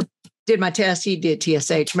doctor did my test, he did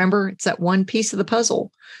TSH. Remember, it's that one piece of the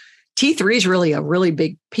puzzle. T3 is really a really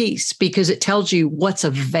big piece because it tells you what's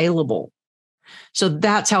available. So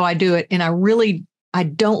that's how I do it. And I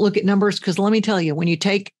don't look at numbers because let me tell you, when you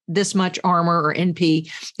take this much Armor or NP,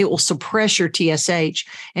 it will suppress your TSH.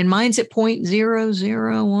 And mine's at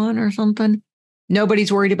 0.001 or something.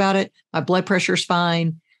 Nobody's worried about it. My blood pressure's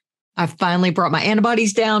fine. I finally brought my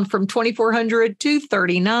antibodies down from 2,400 to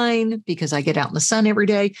 39 because I get out in the sun every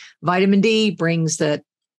day. Vitamin D brings the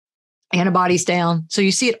antibodies down. So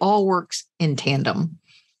you see, it all works in tandem.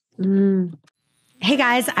 Hey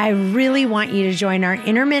guys, I really want you to join our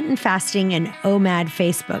Intermittent Fasting and OMAD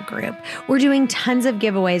Facebook group. We're doing tons of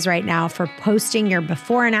giveaways right now for posting your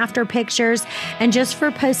before and after pictures and just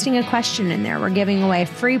for posting a question in there. We're giving away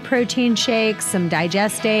free protein shakes, some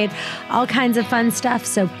digest aid, all kinds of fun stuff.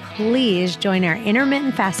 So please join our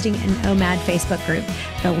Intermittent Fasting and OMAD Facebook group.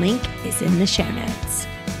 The link is in the show notes.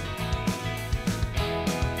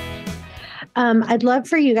 I'd love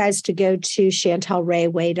for you guys to go to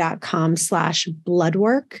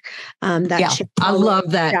chantelrayway.com/bloodwork. That's I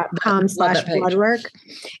love that. .com/bloodwork.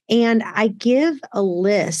 And I give a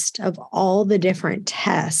list of all the different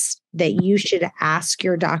tests that you should ask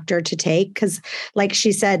your doctor to take. Because like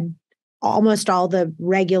she said, almost all the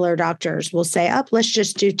regular doctors will say, let's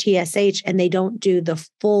just do TSH, and they don't do the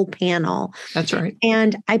full panel. That's right.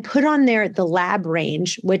 And I put on there the lab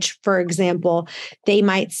range, which, for example, they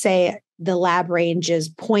might say the lab range is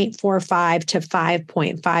 0.45 to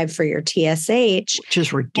 5.5 for your TSH. Which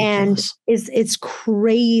is ridiculous. And it's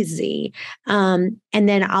crazy. And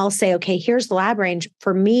then I'll say, okay, here's the lab range.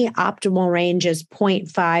 For me, optimal range is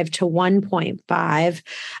 0.5 to 1.5.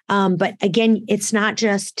 But again, it's not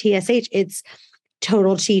just TSH, it's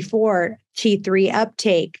total T4, T3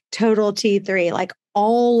 uptake, total T3, like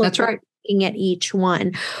all of That's right. Looking at each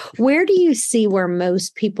one. Where do you see where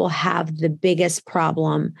most people have the biggest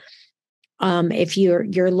problem? If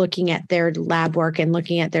you're looking at their lab work and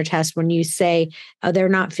looking at their test, when you say, they're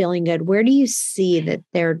not feeling good, where do you see that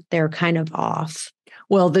they're kind of off?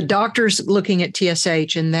 Well, the doctor's looking at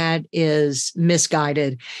TSH, and that is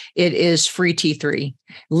misguided. It is free T3.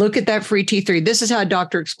 Look at that free T3. This is how a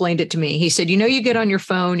doctor explained it to me. He said, you get on your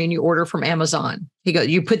phone and you order from Amazon. He goes,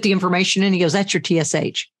 you put the information in. He goes, that's your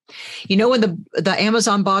TSH. When the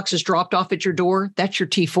Amazon box is dropped off at your door, that's your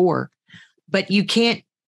T4. But you can't,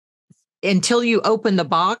 until you open the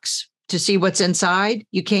box to see what's inside,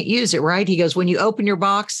 you can't use it, right? He goes, when you open your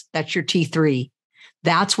box, that's your T3.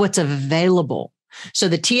 That's what's available. So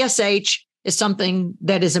the TSH is something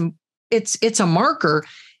that is, it's a marker,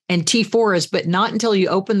 and T4 is, but not until you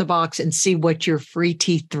open the box and see what your free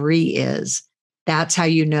T3 is. That's how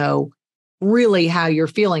you know really how you're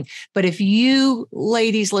feeling. But if you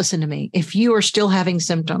ladies, listen to me, if you are still having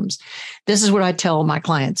symptoms, this is what I tell my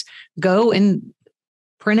clients: go and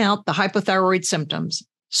print out the hypothyroid symptoms,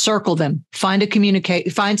 circle them, find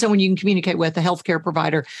someone you can communicate with, a healthcare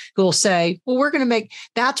provider who will say, well,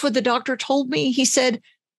 that's what the doctor told me. He said,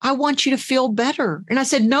 I want you to feel better. And I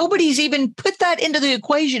said, nobody's even put that into the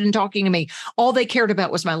equation in talking to me. All they cared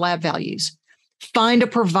about was my lab values. Find a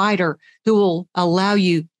provider who will allow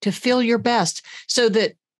you to feel your best so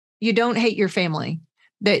that you don't hate your family,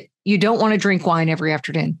 that you don't want to drink wine every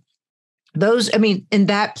afternoon. And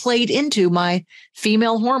that played into my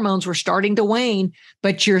female hormones were starting to wane,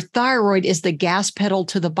 but your thyroid is the gas pedal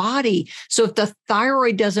to the body. So if the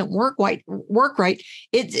thyroid doesn't work right,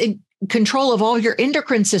 it's in control of all your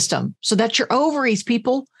endocrine system. So that's your ovaries,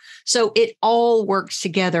 people. So it all works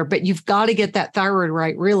together, but you've got to get that thyroid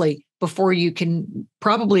right, really, before you can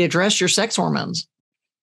probably address your sex hormones.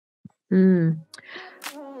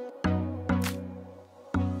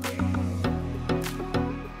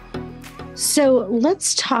 So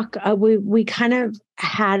let's talk, we kind of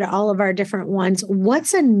had all of our different ones.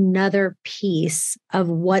 What's another piece of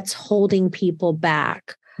what's holding people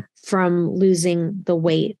back from losing the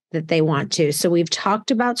weight that they want to? So we've talked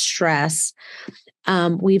about stress.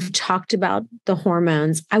 We've talked about the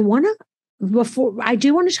hormones. I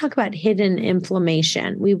do want to talk about hidden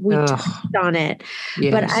inflammation. We touched on it,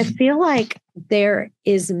 yes. But I feel like there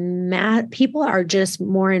is people are just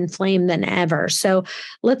more inflamed than ever. So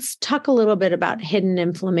let's talk a little bit about hidden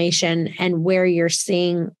inflammation and where you're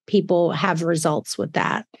seeing people have results with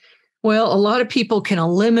that. Well, a lot of people can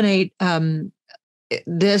eliminate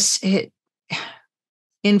this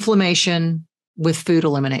inflammation with food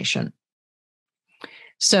elimination.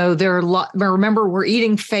 So remember, we're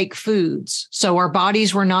eating fake foods. So our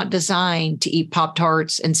bodies were not designed to eat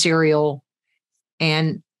Pop-Tarts and cereal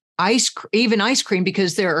and even ice cream,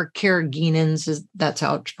 because there are carrageenans, that's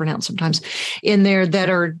how it's pronounced sometimes, in there that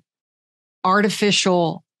are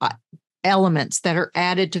artificial elements that are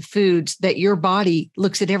added to foods that your body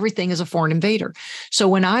looks at everything as a foreign invader. So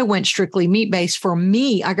when I went strictly meat-based, for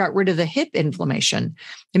me, I got rid of the hip inflammation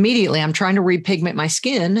immediately. I'm trying to repigment my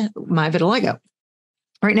skin, my vitiligo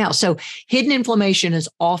right now. So hidden inflammation is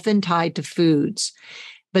often tied to foods,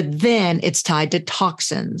 but then it's tied to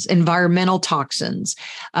toxins, environmental toxins,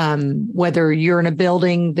 whether you're in a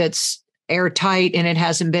building that's airtight and it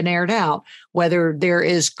hasn't been aired out, whether there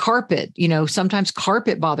is carpet, sometimes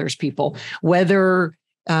carpet bothers people, whether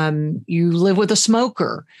you live with a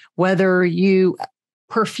smoker, whether you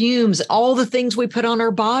perfumes, all the things we put on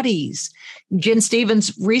our bodies. Jen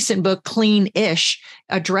Stevens' recent book, Clean-ish,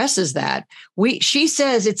 addresses that. She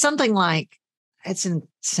says it's something like, it's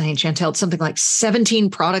insane, Chantel, it's something like 17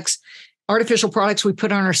 products, artificial products we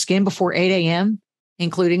put on our skin before 8 a.m.,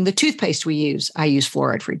 including the toothpaste we use. I use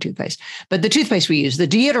fluoride-free toothpaste, but the toothpaste we use, the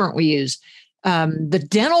deodorant we use, the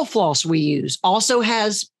dental floss we use also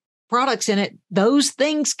has products in it. Those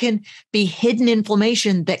things can be hidden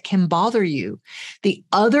inflammation that can bother you. The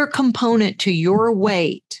other component to your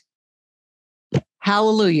weight,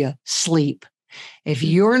 hallelujah, sleep. If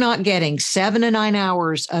you're not getting 7 to 9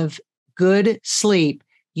 hours of good sleep,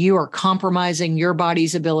 you are compromising your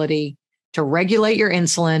body's ability to regulate your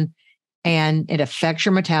insulin, and it affects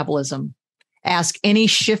your metabolism. Ask any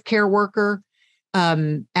shift care worker,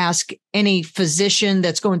 ask any physician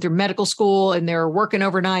that's going through medical school and they're working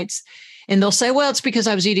overnights, and they'll say, well, it's because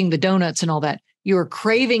I was eating the donuts and all that. You were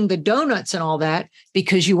craving the donuts and all that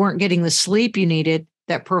because you weren't getting the sleep you needed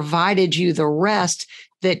that provided you the rest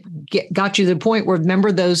that got you to the point where,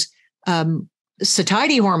 remember, those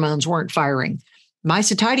satiety hormones weren't firing. My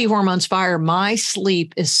satiety hormones fire. My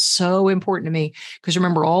sleep is so important to me because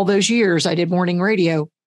remember all those years I did morning radio,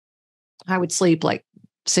 I would sleep like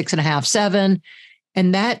 6.5, 7.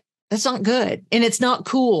 And that's not good. And it's not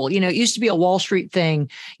cool. It used to be a Wall Street thing.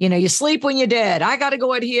 You sleep when you're dead. I got to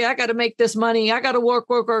go out here. I got to make this money. I got to work.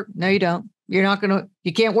 No, you don't.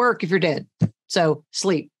 You can't work if you're dead. So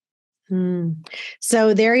sleep.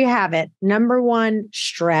 So there you have it. Number 1,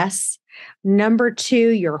 stress. Number 2,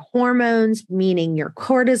 your hormones, meaning your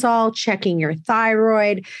cortisol, checking your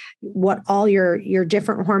thyroid, what all your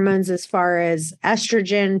different hormones as far as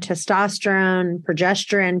estrogen, testosterone,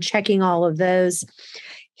 progesterone, checking all of those,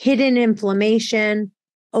 hidden inflammation,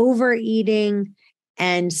 overeating,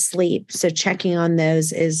 and sleep. So checking on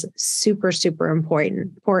those is super, super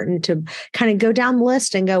important to kind of go down the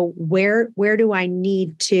list and go, where do I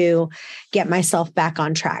need to get myself back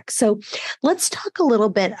on track? So let's talk a little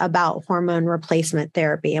bit about hormone replacement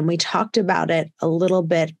therapy. And we talked about it a little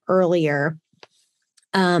bit earlier,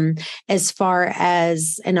 as far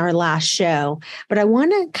as in our last show, but I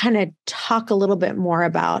want to kind of talk a little bit more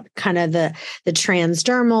about kind of the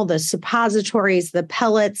transdermal, the suppositories, the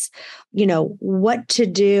pellets, what to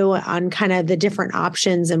do on kind of the different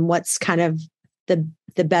options and what's kind of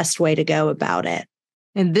the best way to go about it.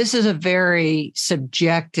 And this is a very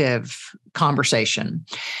subjective conversation.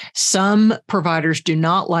 Some providers do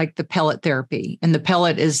not like the pellet therapy, and the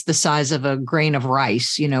pellet is the size of a grain of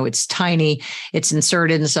rice. It's tiny. It's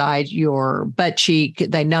inserted inside your butt cheek.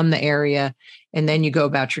 They numb the area, and then you go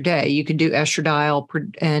about your day. You can do estradiol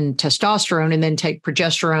and testosterone, and then take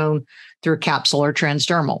progesterone through a capsule or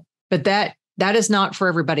transdermal. But that is not for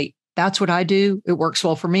everybody. That's what I do. It works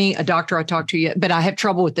well for me. A doctor I talked to, but I have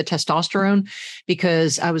trouble with the testosterone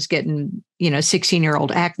because I was getting,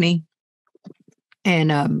 16-year-old acne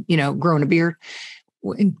and, growing a beard.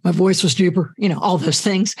 My voice was deeper, all those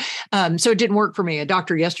things. So it didn't work for me. A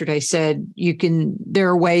doctor yesterday said there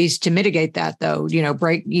are ways to mitigate that though, you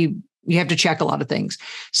have to check a lot of things.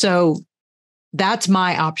 So that's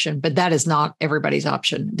my option, but that is not everybody's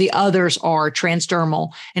option. The others are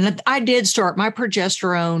transdermal. And I did start my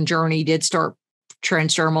progesterone journey, did start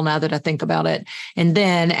transdermal now that I think about it. And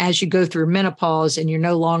then as you go through menopause and you're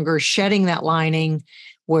no longer shedding that lining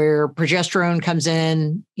where progesterone comes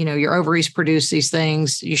in, your ovaries produce these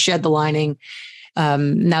things, you shed the lining.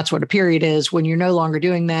 And that's what a period is. When you're no longer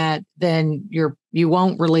doing that, then you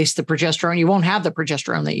won't release the progesterone. You won't have the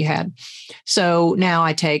progesterone that you had. So now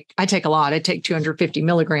I take a lot. I take 250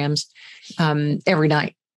 milligrams every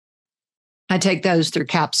night. I take those through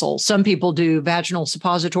capsules. Some people do vaginal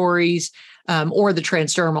suppositories or the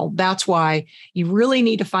transdermal. That's why you really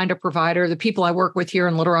need to find a provider. The people I work with here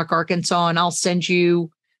in Little Rock, Arkansas, and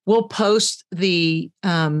we'll post the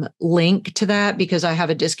link to that because I have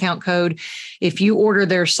a discount code. If you order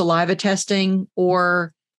their saliva testing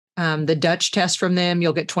or the Dutch test from them,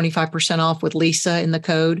 you'll get 25% off with Lisa in the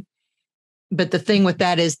code. But the thing with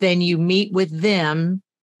that is then you meet with them,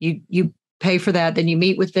 you pay for that, then you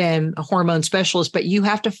meet with them, a hormone specialist, but you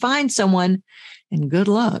have to find someone, and good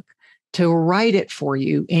luck, to write it for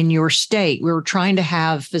you in your state. We were trying to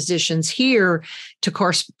have physicians here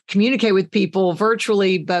to communicate with people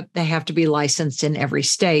virtually, but they have to be licensed in every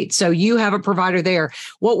state. So you have a provider there.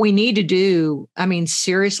 What we need to do,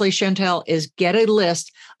 seriously, Chantel, is get a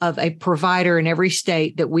list of a provider in every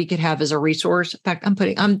state that we could have as a resource. In fact,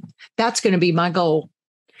 that's going to be my goal,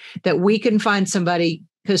 that we can find somebody,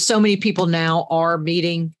 because so many people now are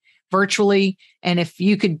meeting virtually. And if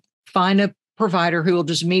you could find a provider who will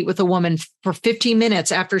just meet with a woman for 15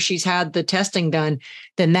 minutes after she's had the testing done,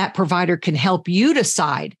 then that provider can help you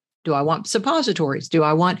decide, do I want suppositories?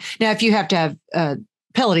 Now, if you have to have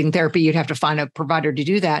pelleting therapy, you'd have to find a provider to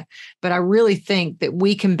do that. But I really think that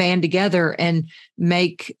we can band together and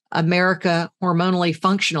make America hormonally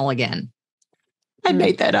functional again. I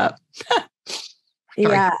made that up.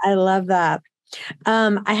 Yeah, I love that.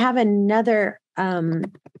 I have another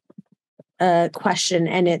question,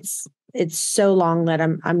 and it's so long that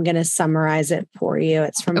I'm going to summarize it for you.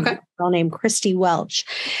 It's from a girl named Christy Welch.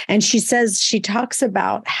 And she talks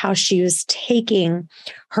about how she was taking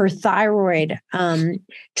her thyroid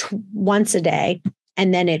once a day,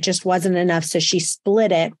 and then it just wasn't enough. So she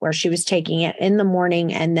split it, where she was taking it in the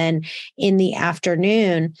morning and then in the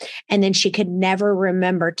afternoon. And then she could never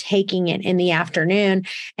remember taking it in the afternoon.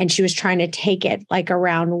 And she was trying to take it like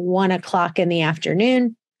around 1:00 in the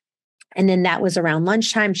afternoon. And then that was around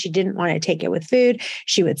lunchtime. She didn't want to take it with food.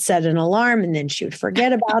 She would set an alarm and then she would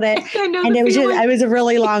forget about it. And it was a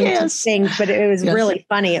really long thing, but it was really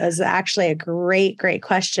funny. It was actually a great, great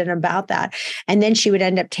question about that. And then she would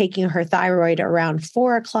end up taking her thyroid around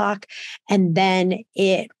 4:00, and then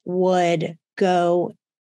it would go,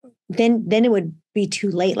 then it would be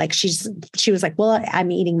too late. Like she was like, well,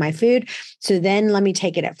 I'm eating my food, so then let me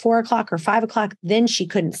take it at 4:00 or 5:00. Then she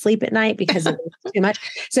couldn't sleep at night because it was too much.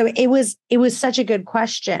 So it was such a good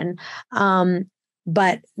question.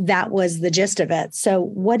 But that was the gist of it. So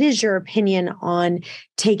what is your opinion on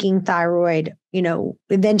taking thyroid?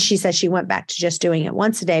 Then she says she went back to just doing it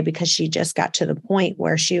once a day because she just got to the point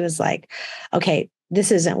where she was like, okay,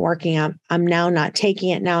 this isn't working. I'm now not taking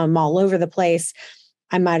it. Now I'm all over the place.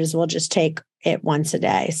 I might as well just take it once a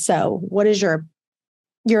day. So what is your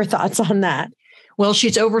thoughts on that? Well,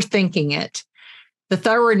 she's overthinking it. The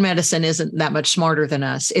thyroid medicine isn't that much smarter than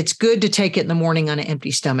us. It's good to take it in the morning on an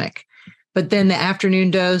empty stomach, but then the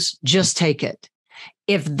afternoon dose, just take it.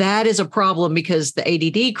 If that is a problem, because the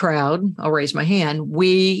ADD crowd, I'll raise my hand,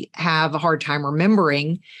 we have a hard time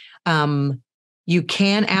remembering. You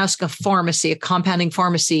can ask a compounding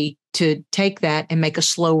pharmacy, to take that and make a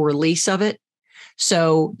slow release of it.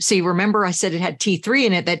 So see, remember I said it had T3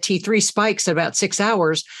 in it. That T3 spikes at about 6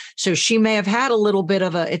 hours. So she may have had a little bit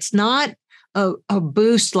of it's not a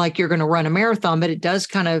boost like you're going to run a marathon, but it does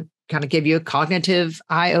kind of give you a cognitive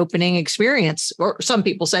eye-opening experience, or some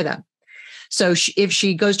people say that. So if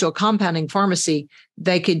she goes to a compounding pharmacy,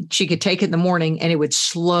 she could take it in the morning and it would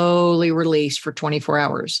slowly release for 24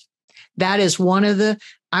 hours. That is one of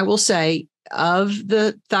I will say, of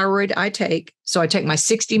the thyroid I take. So I take my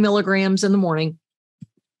 60 milligrams in the morning,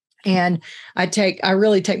 and I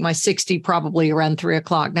really take my 60 probably around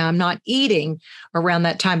 3:00. Now I'm not eating around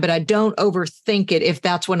that time, but I don't overthink it. If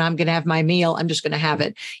that's when I'm going to have my meal, I'm just going to have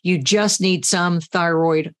it. You just need some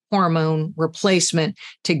thyroid hormone replacement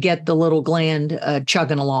to get the little gland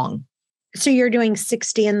chugging along. So you're doing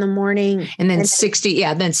 60 in the morning, and then 60.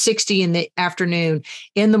 Yeah. Then 60 in the afternoon.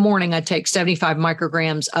 In the morning, I take 75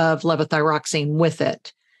 micrograms of levothyroxine with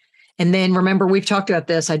it. And then remember, we've talked about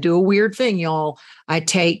this. I do a weird thing, y'all. I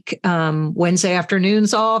take Wednesday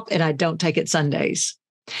afternoons off, and I don't take it Sundays.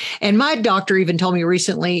 And my doctor even told me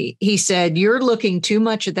recently, he said, you're looking too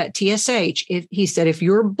much at that TSH. He said, if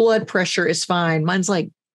your blood pressure is fine, mine's like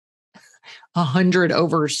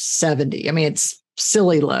 100/70. I mean, it's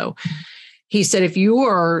silly low. He said, if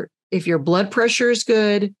your blood pressure is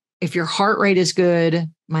good, if your heart rate is good,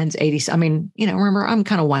 mine's 80. I mean, remember, I'm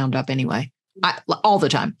kind of wound up anyway. All the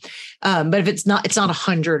time. But if it's not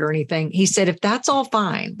 100 or anything, he said, if that's all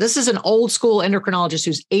fine, this is an old school endocrinologist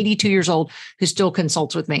who's 82 years old, who still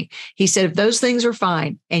consults with me. He said, if those things are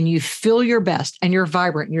fine and you feel your best and you're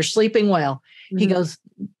vibrant and you're sleeping well, he goes,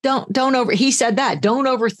 he said that, don't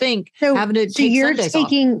overthink having to take Sundays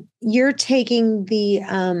off. You're taking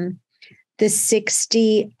the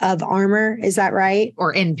 60 of Armor, is that right?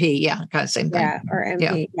 Or NP, yeah, kind of same thing. Yeah, or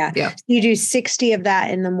NP, yeah. You do 60 of that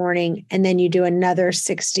in the morning, and then you do another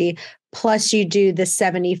 60, plus you do the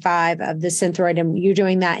 75 of the Synthroid, and you're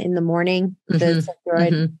doing that in the morning, the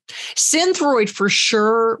Synthroid? Synthroid for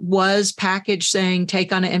sure was packaged saying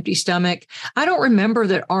take on an empty stomach. I don't remember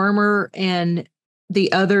that Armor and the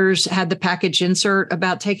others had the package insert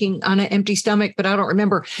about taking on an empty stomach, but I don't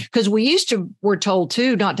remember, because we're told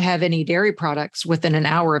too, not to have any dairy products within an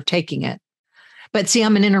hour of taking it. But see,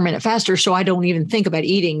 I'm an intermittent faster, so I don't even think about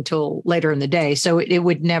eating till later in the day. So it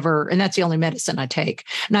would never, and that's the only medicine I take.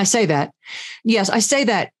 And I say that, yes, I say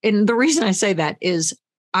that. And the reason I say that is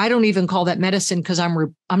I don't even call that medicine, because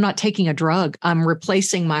I'm not taking a drug. I'm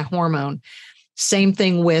replacing my hormone. Same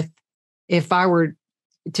thing with, if I were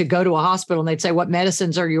to go to a hospital and they'd say, what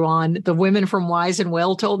medicines are you on? The women from Wise and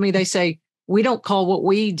Well told me, they say, we don't call what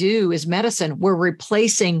we do as medicine. We're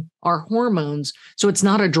replacing our hormones. So it's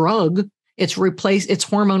not a drug. It's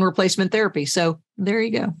hormone replacement therapy. So there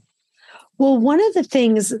you go. Well, one of the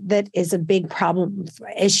things that is a big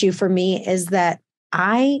issue for me is that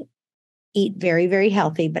I eat very, very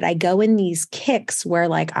healthy, but I go in these kicks where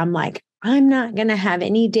I'm not going to have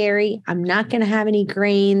any dairy. I'm not going to have any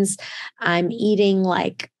grains. I'm eating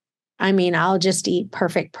I'll just eat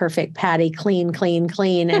perfect patty, clean.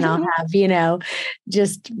 And I'll have,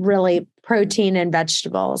 just really protein and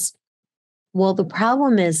vegetables. Well, the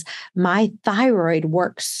problem is my thyroid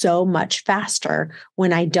works so much faster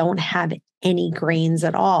when I don't have any grains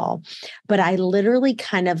at all. But I literally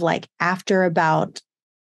kind of after about,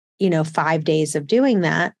 5 days of doing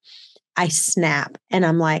that, I snap and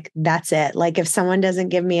I'm like, that's it. If someone doesn't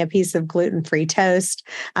give me a piece of gluten-free toast,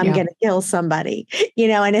 I'm going to kill somebody,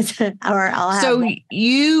 and I'll have. So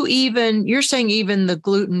you're saying even the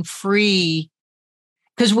gluten-free,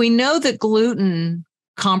 because we know that gluten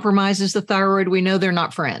compromises the thyroid. We know they're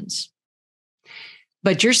not friends,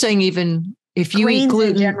 but you're saying even if you eat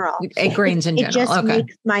gluten, in general, grains in general, it just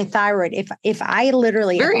makes my thyroid. If I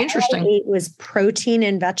literally, very interesting, all I ate was protein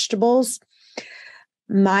and vegetables,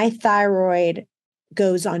 my thyroid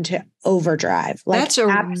goes onto overdrive. That's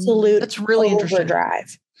really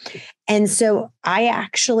overdrive. Interesting. And so I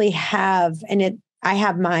actually have, I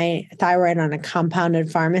have my thyroid on a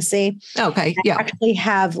compounded pharmacy. Okay. Yeah. I actually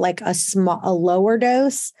have a lower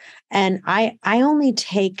dose, and I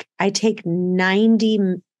take 90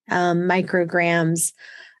 micrograms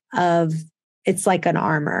of, it's like an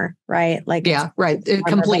armor, right? Right.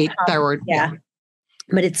 Complete thyroid. Yeah.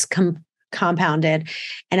 But it's compounded,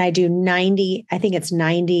 and I do 90, I think it's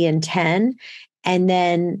 90 and 10, and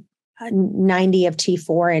then 90 of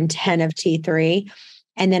T4 and 10 of T3.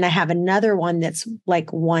 And then I have another one that's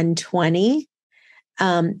 120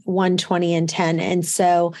 and 10. And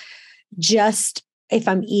so just if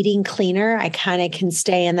I'm eating cleaner, I kind of can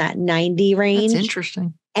stay in that 90 range. That's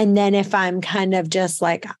interesting. And then if I'm kind of just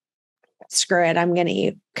screw it, I'm going to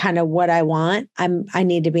eat kind of what I want, I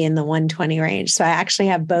need to be in the 120 range. So I actually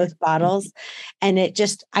have both bottles, and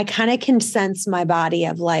I kind of can sense my body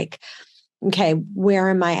of okay, where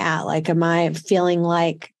am I at? Am I feeling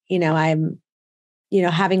I'm,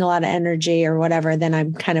 having a lot of energy or whatever, then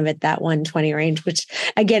I'm kind of at that 120 range, which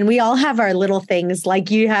again, we all have our little things.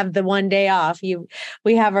 You have the one day off,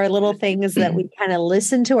 we have our little things that we kind of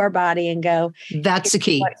listen to our body and go, that's the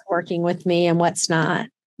key. What's working with me and what's not.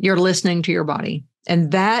 You're listening to your body. And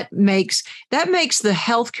that makes the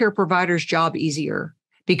healthcare provider's job easier,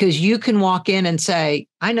 because you can walk in and say,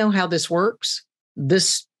 I know how this works,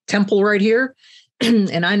 this temple right here.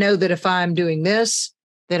 And I know that if I'm doing this,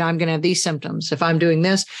 that I'm going to have these symptoms if I'm doing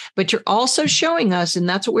this. But you're also showing us, and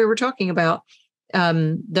that's what we were talking about,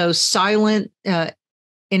 those silent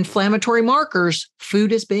inflammatory markers.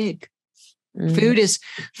 Food is big. Food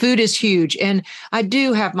is huge. And I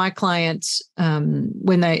do have my clients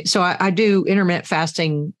I do intermittent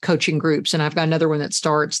fasting coaching groups, and I've got another one that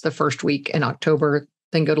starts the first week in October.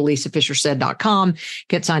 Then go to lisafischersaid.com,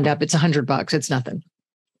 get signed up. It's $100. It's nothing.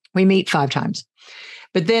 We meet 5 times.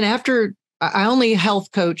 But then after, I only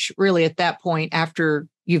health coach really at that point after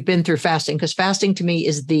you've been through fasting, because fasting to me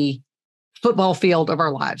is the football field of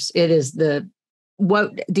our lives. It is the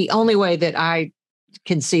only way that I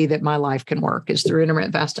can see that my life can work is through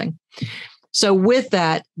intermittent fasting. So with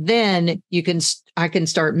that, then I can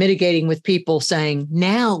start mitigating with people saying,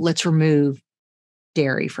 now let's remove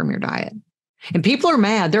dairy from your diet. And people are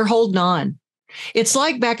mad. They're holding on. It's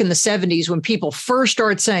like back in the 70s when people first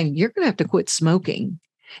started saying, you're going to have to quit smoking.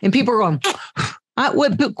 And people are going,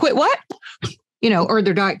 quit what? Or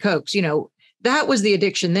their Diet Cokes, that was the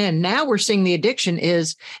addiction then. Now we're seeing the addiction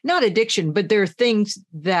is not addiction, but there are things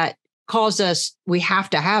that cause us, we have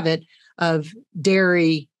to have it, of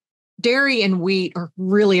dairy and wheat are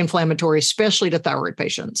really inflammatory, especially to thyroid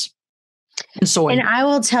patients. And soy. And I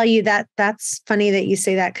will tell you that's funny that you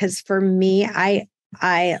say that, because for me,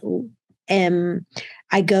 I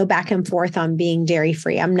go back and forth on being dairy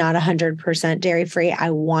free. I'm not 100% dairy free. I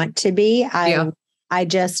want to be. I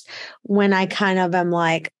just, when I kind of am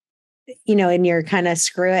in your kind of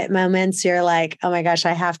screw it moments, you're like, oh my gosh,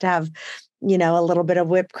 I have to have, a little bit of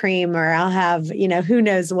whipped cream, or I'll have, who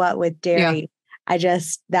knows what with dairy. Yeah.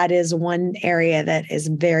 That is one area that is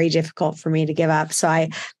very difficult for me to give up. So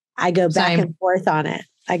I go back and forth on it.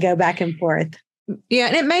 I go back and forth. Yeah.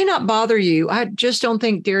 And it may not bother you. I just don't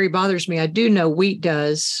think dairy bothers me. I do know wheat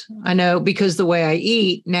does. I know, because the way I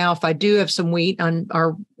eat now, if I do have some wheat on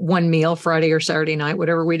our one meal, Friday or Saturday night,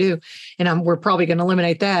 whatever we do, and we're probably going to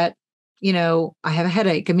eliminate that. I have a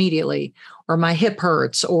headache immediately, or my hip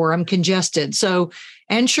hurts, or I'm congested. So,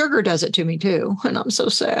 and sugar does it to me too. And I'm so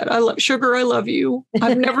sad. I love sugar. I love you.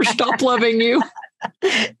 I've never stopped loving you.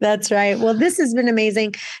 That's right. Well, this has been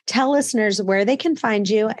amazing. Tell listeners where they can find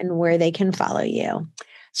you and where they can follow you.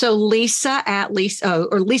 So Lisa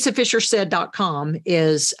or LisaFischerSaid.com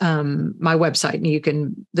is my website.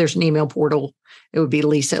 And there's an email portal. It would be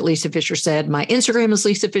Lisa at Lisa Fischer Said. My Instagram is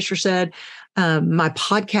Lisa Fischer Said. My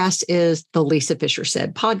podcast is the Lisa Fischer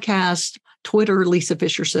Said podcast. Twitter, Lisa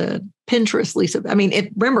Fischer Said. Pinterest, Lisa.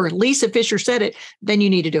 Remember, Lisa Fischer said it, then you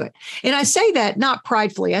need to do it. And I say that not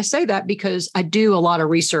pridefully. I say that because I do a lot of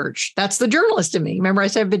research. That's the journalist in me. Remember, I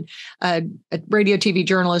said I've been a radio, TV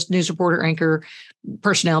journalist, news reporter, anchor,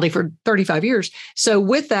 personality for 35 years. So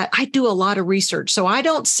with that, I do a lot of research. So I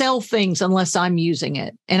don't sell things unless I'm using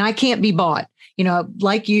it, and I can't be bought.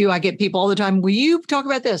 Like you, I get people all the time, will you talk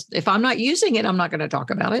about this? If I'm not using it, I'm not going to talk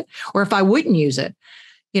about it. Or if I wouldn't use it.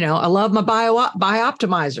 I love my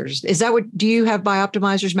Bioptimizers. Do you have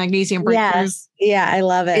Bioptimizers, Magnesium Breakthrough? Yes. Yeah, I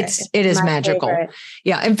love it. It is magical. Favorite.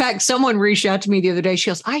 Yeah. In fact, someone reached out to me the other day. She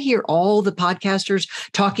goes, I hear all the podcasters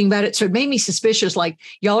talking about it. So it made me suspicious. Like,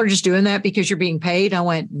 y'all are just doing that because you're being paid. I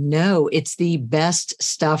went, no, it's the best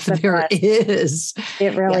stuff there is.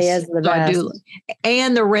 It really is the best.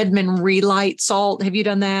 And the Redmond Relight salt. Have you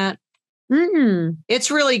done that? Mm-hmm. It's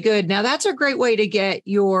really good. Now, that's a great way to get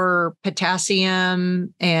your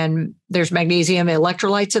potassium, and there's magnesium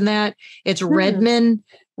electrolytes in that. It's Redmond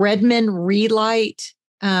Relight.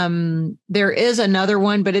 There is another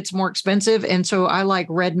one, but it's more expensive. And so I like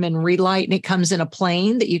Redmond Relight, and it comes in a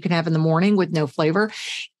plain that you can have in the morning with no flavor.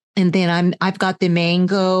 And then I've got the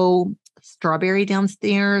mango strawberry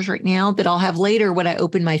downstairs right now that I'll have later when I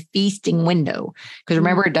open my feasting window. Because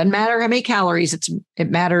remember, it doesn't matter how many calories, it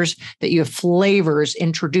matters that you have flavors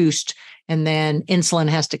introduced, and then insulin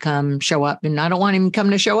has to show up. And I don't want him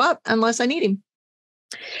to show up unless I need him.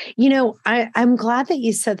 I'm glad that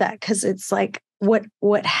you said that, because it's like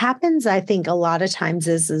what happens, I think, a lot of times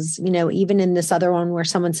is, even in this other one where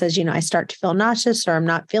someone says, I start to feel nauseous or I'm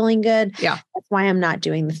not feeling good. Yeah. That's why I'm not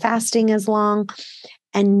doing the fasting as long.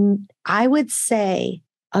 And I would say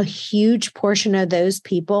a huge portion of those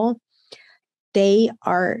people, they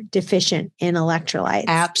are deficient in electrolytes.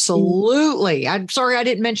 Absolutely. I'm sorry I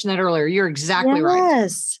didn't mention that earlier. You're exactly right.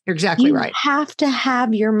 Yes. You're exactly right. You have to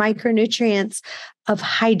have your micronutrients of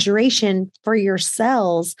hydration for your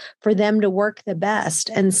cells for them to work the best.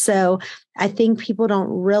 And so I think people don't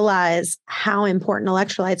realize how important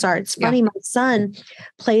electrolytes are. It's funny, my son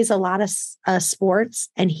plays a lot of sports,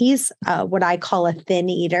 and he's what I call a thin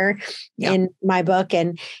eater in my book.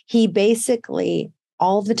 And he basically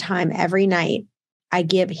all the time, every night,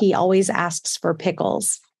 he always asks for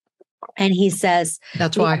pickles. And he says,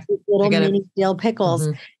 that's why little mini dill pickles.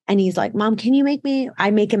 Mm-hmm. And he's like, Mom, can you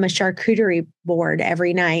I make him a charcuterie board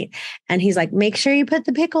every night. And he's like, make sure you put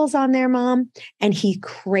the pickles on there, Mom. And he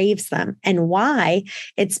craves them. And why?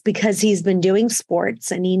 It's because he's been doing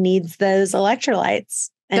sports and he needs those electrolytes.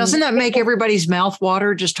 And doesn't that make everybody's mouth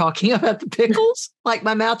water just talking about the pickles? Like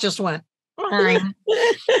my mouth just went.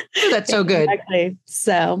 That's so good. Exactly.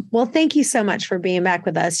 So, well, thank you so much for being back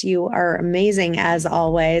with us. You are amazing as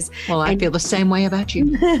always. Well, I feel the same way about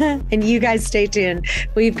you. And you guys stay tuned.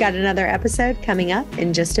 We've got another episode coming up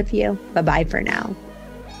in just a few. Bye-bye for now.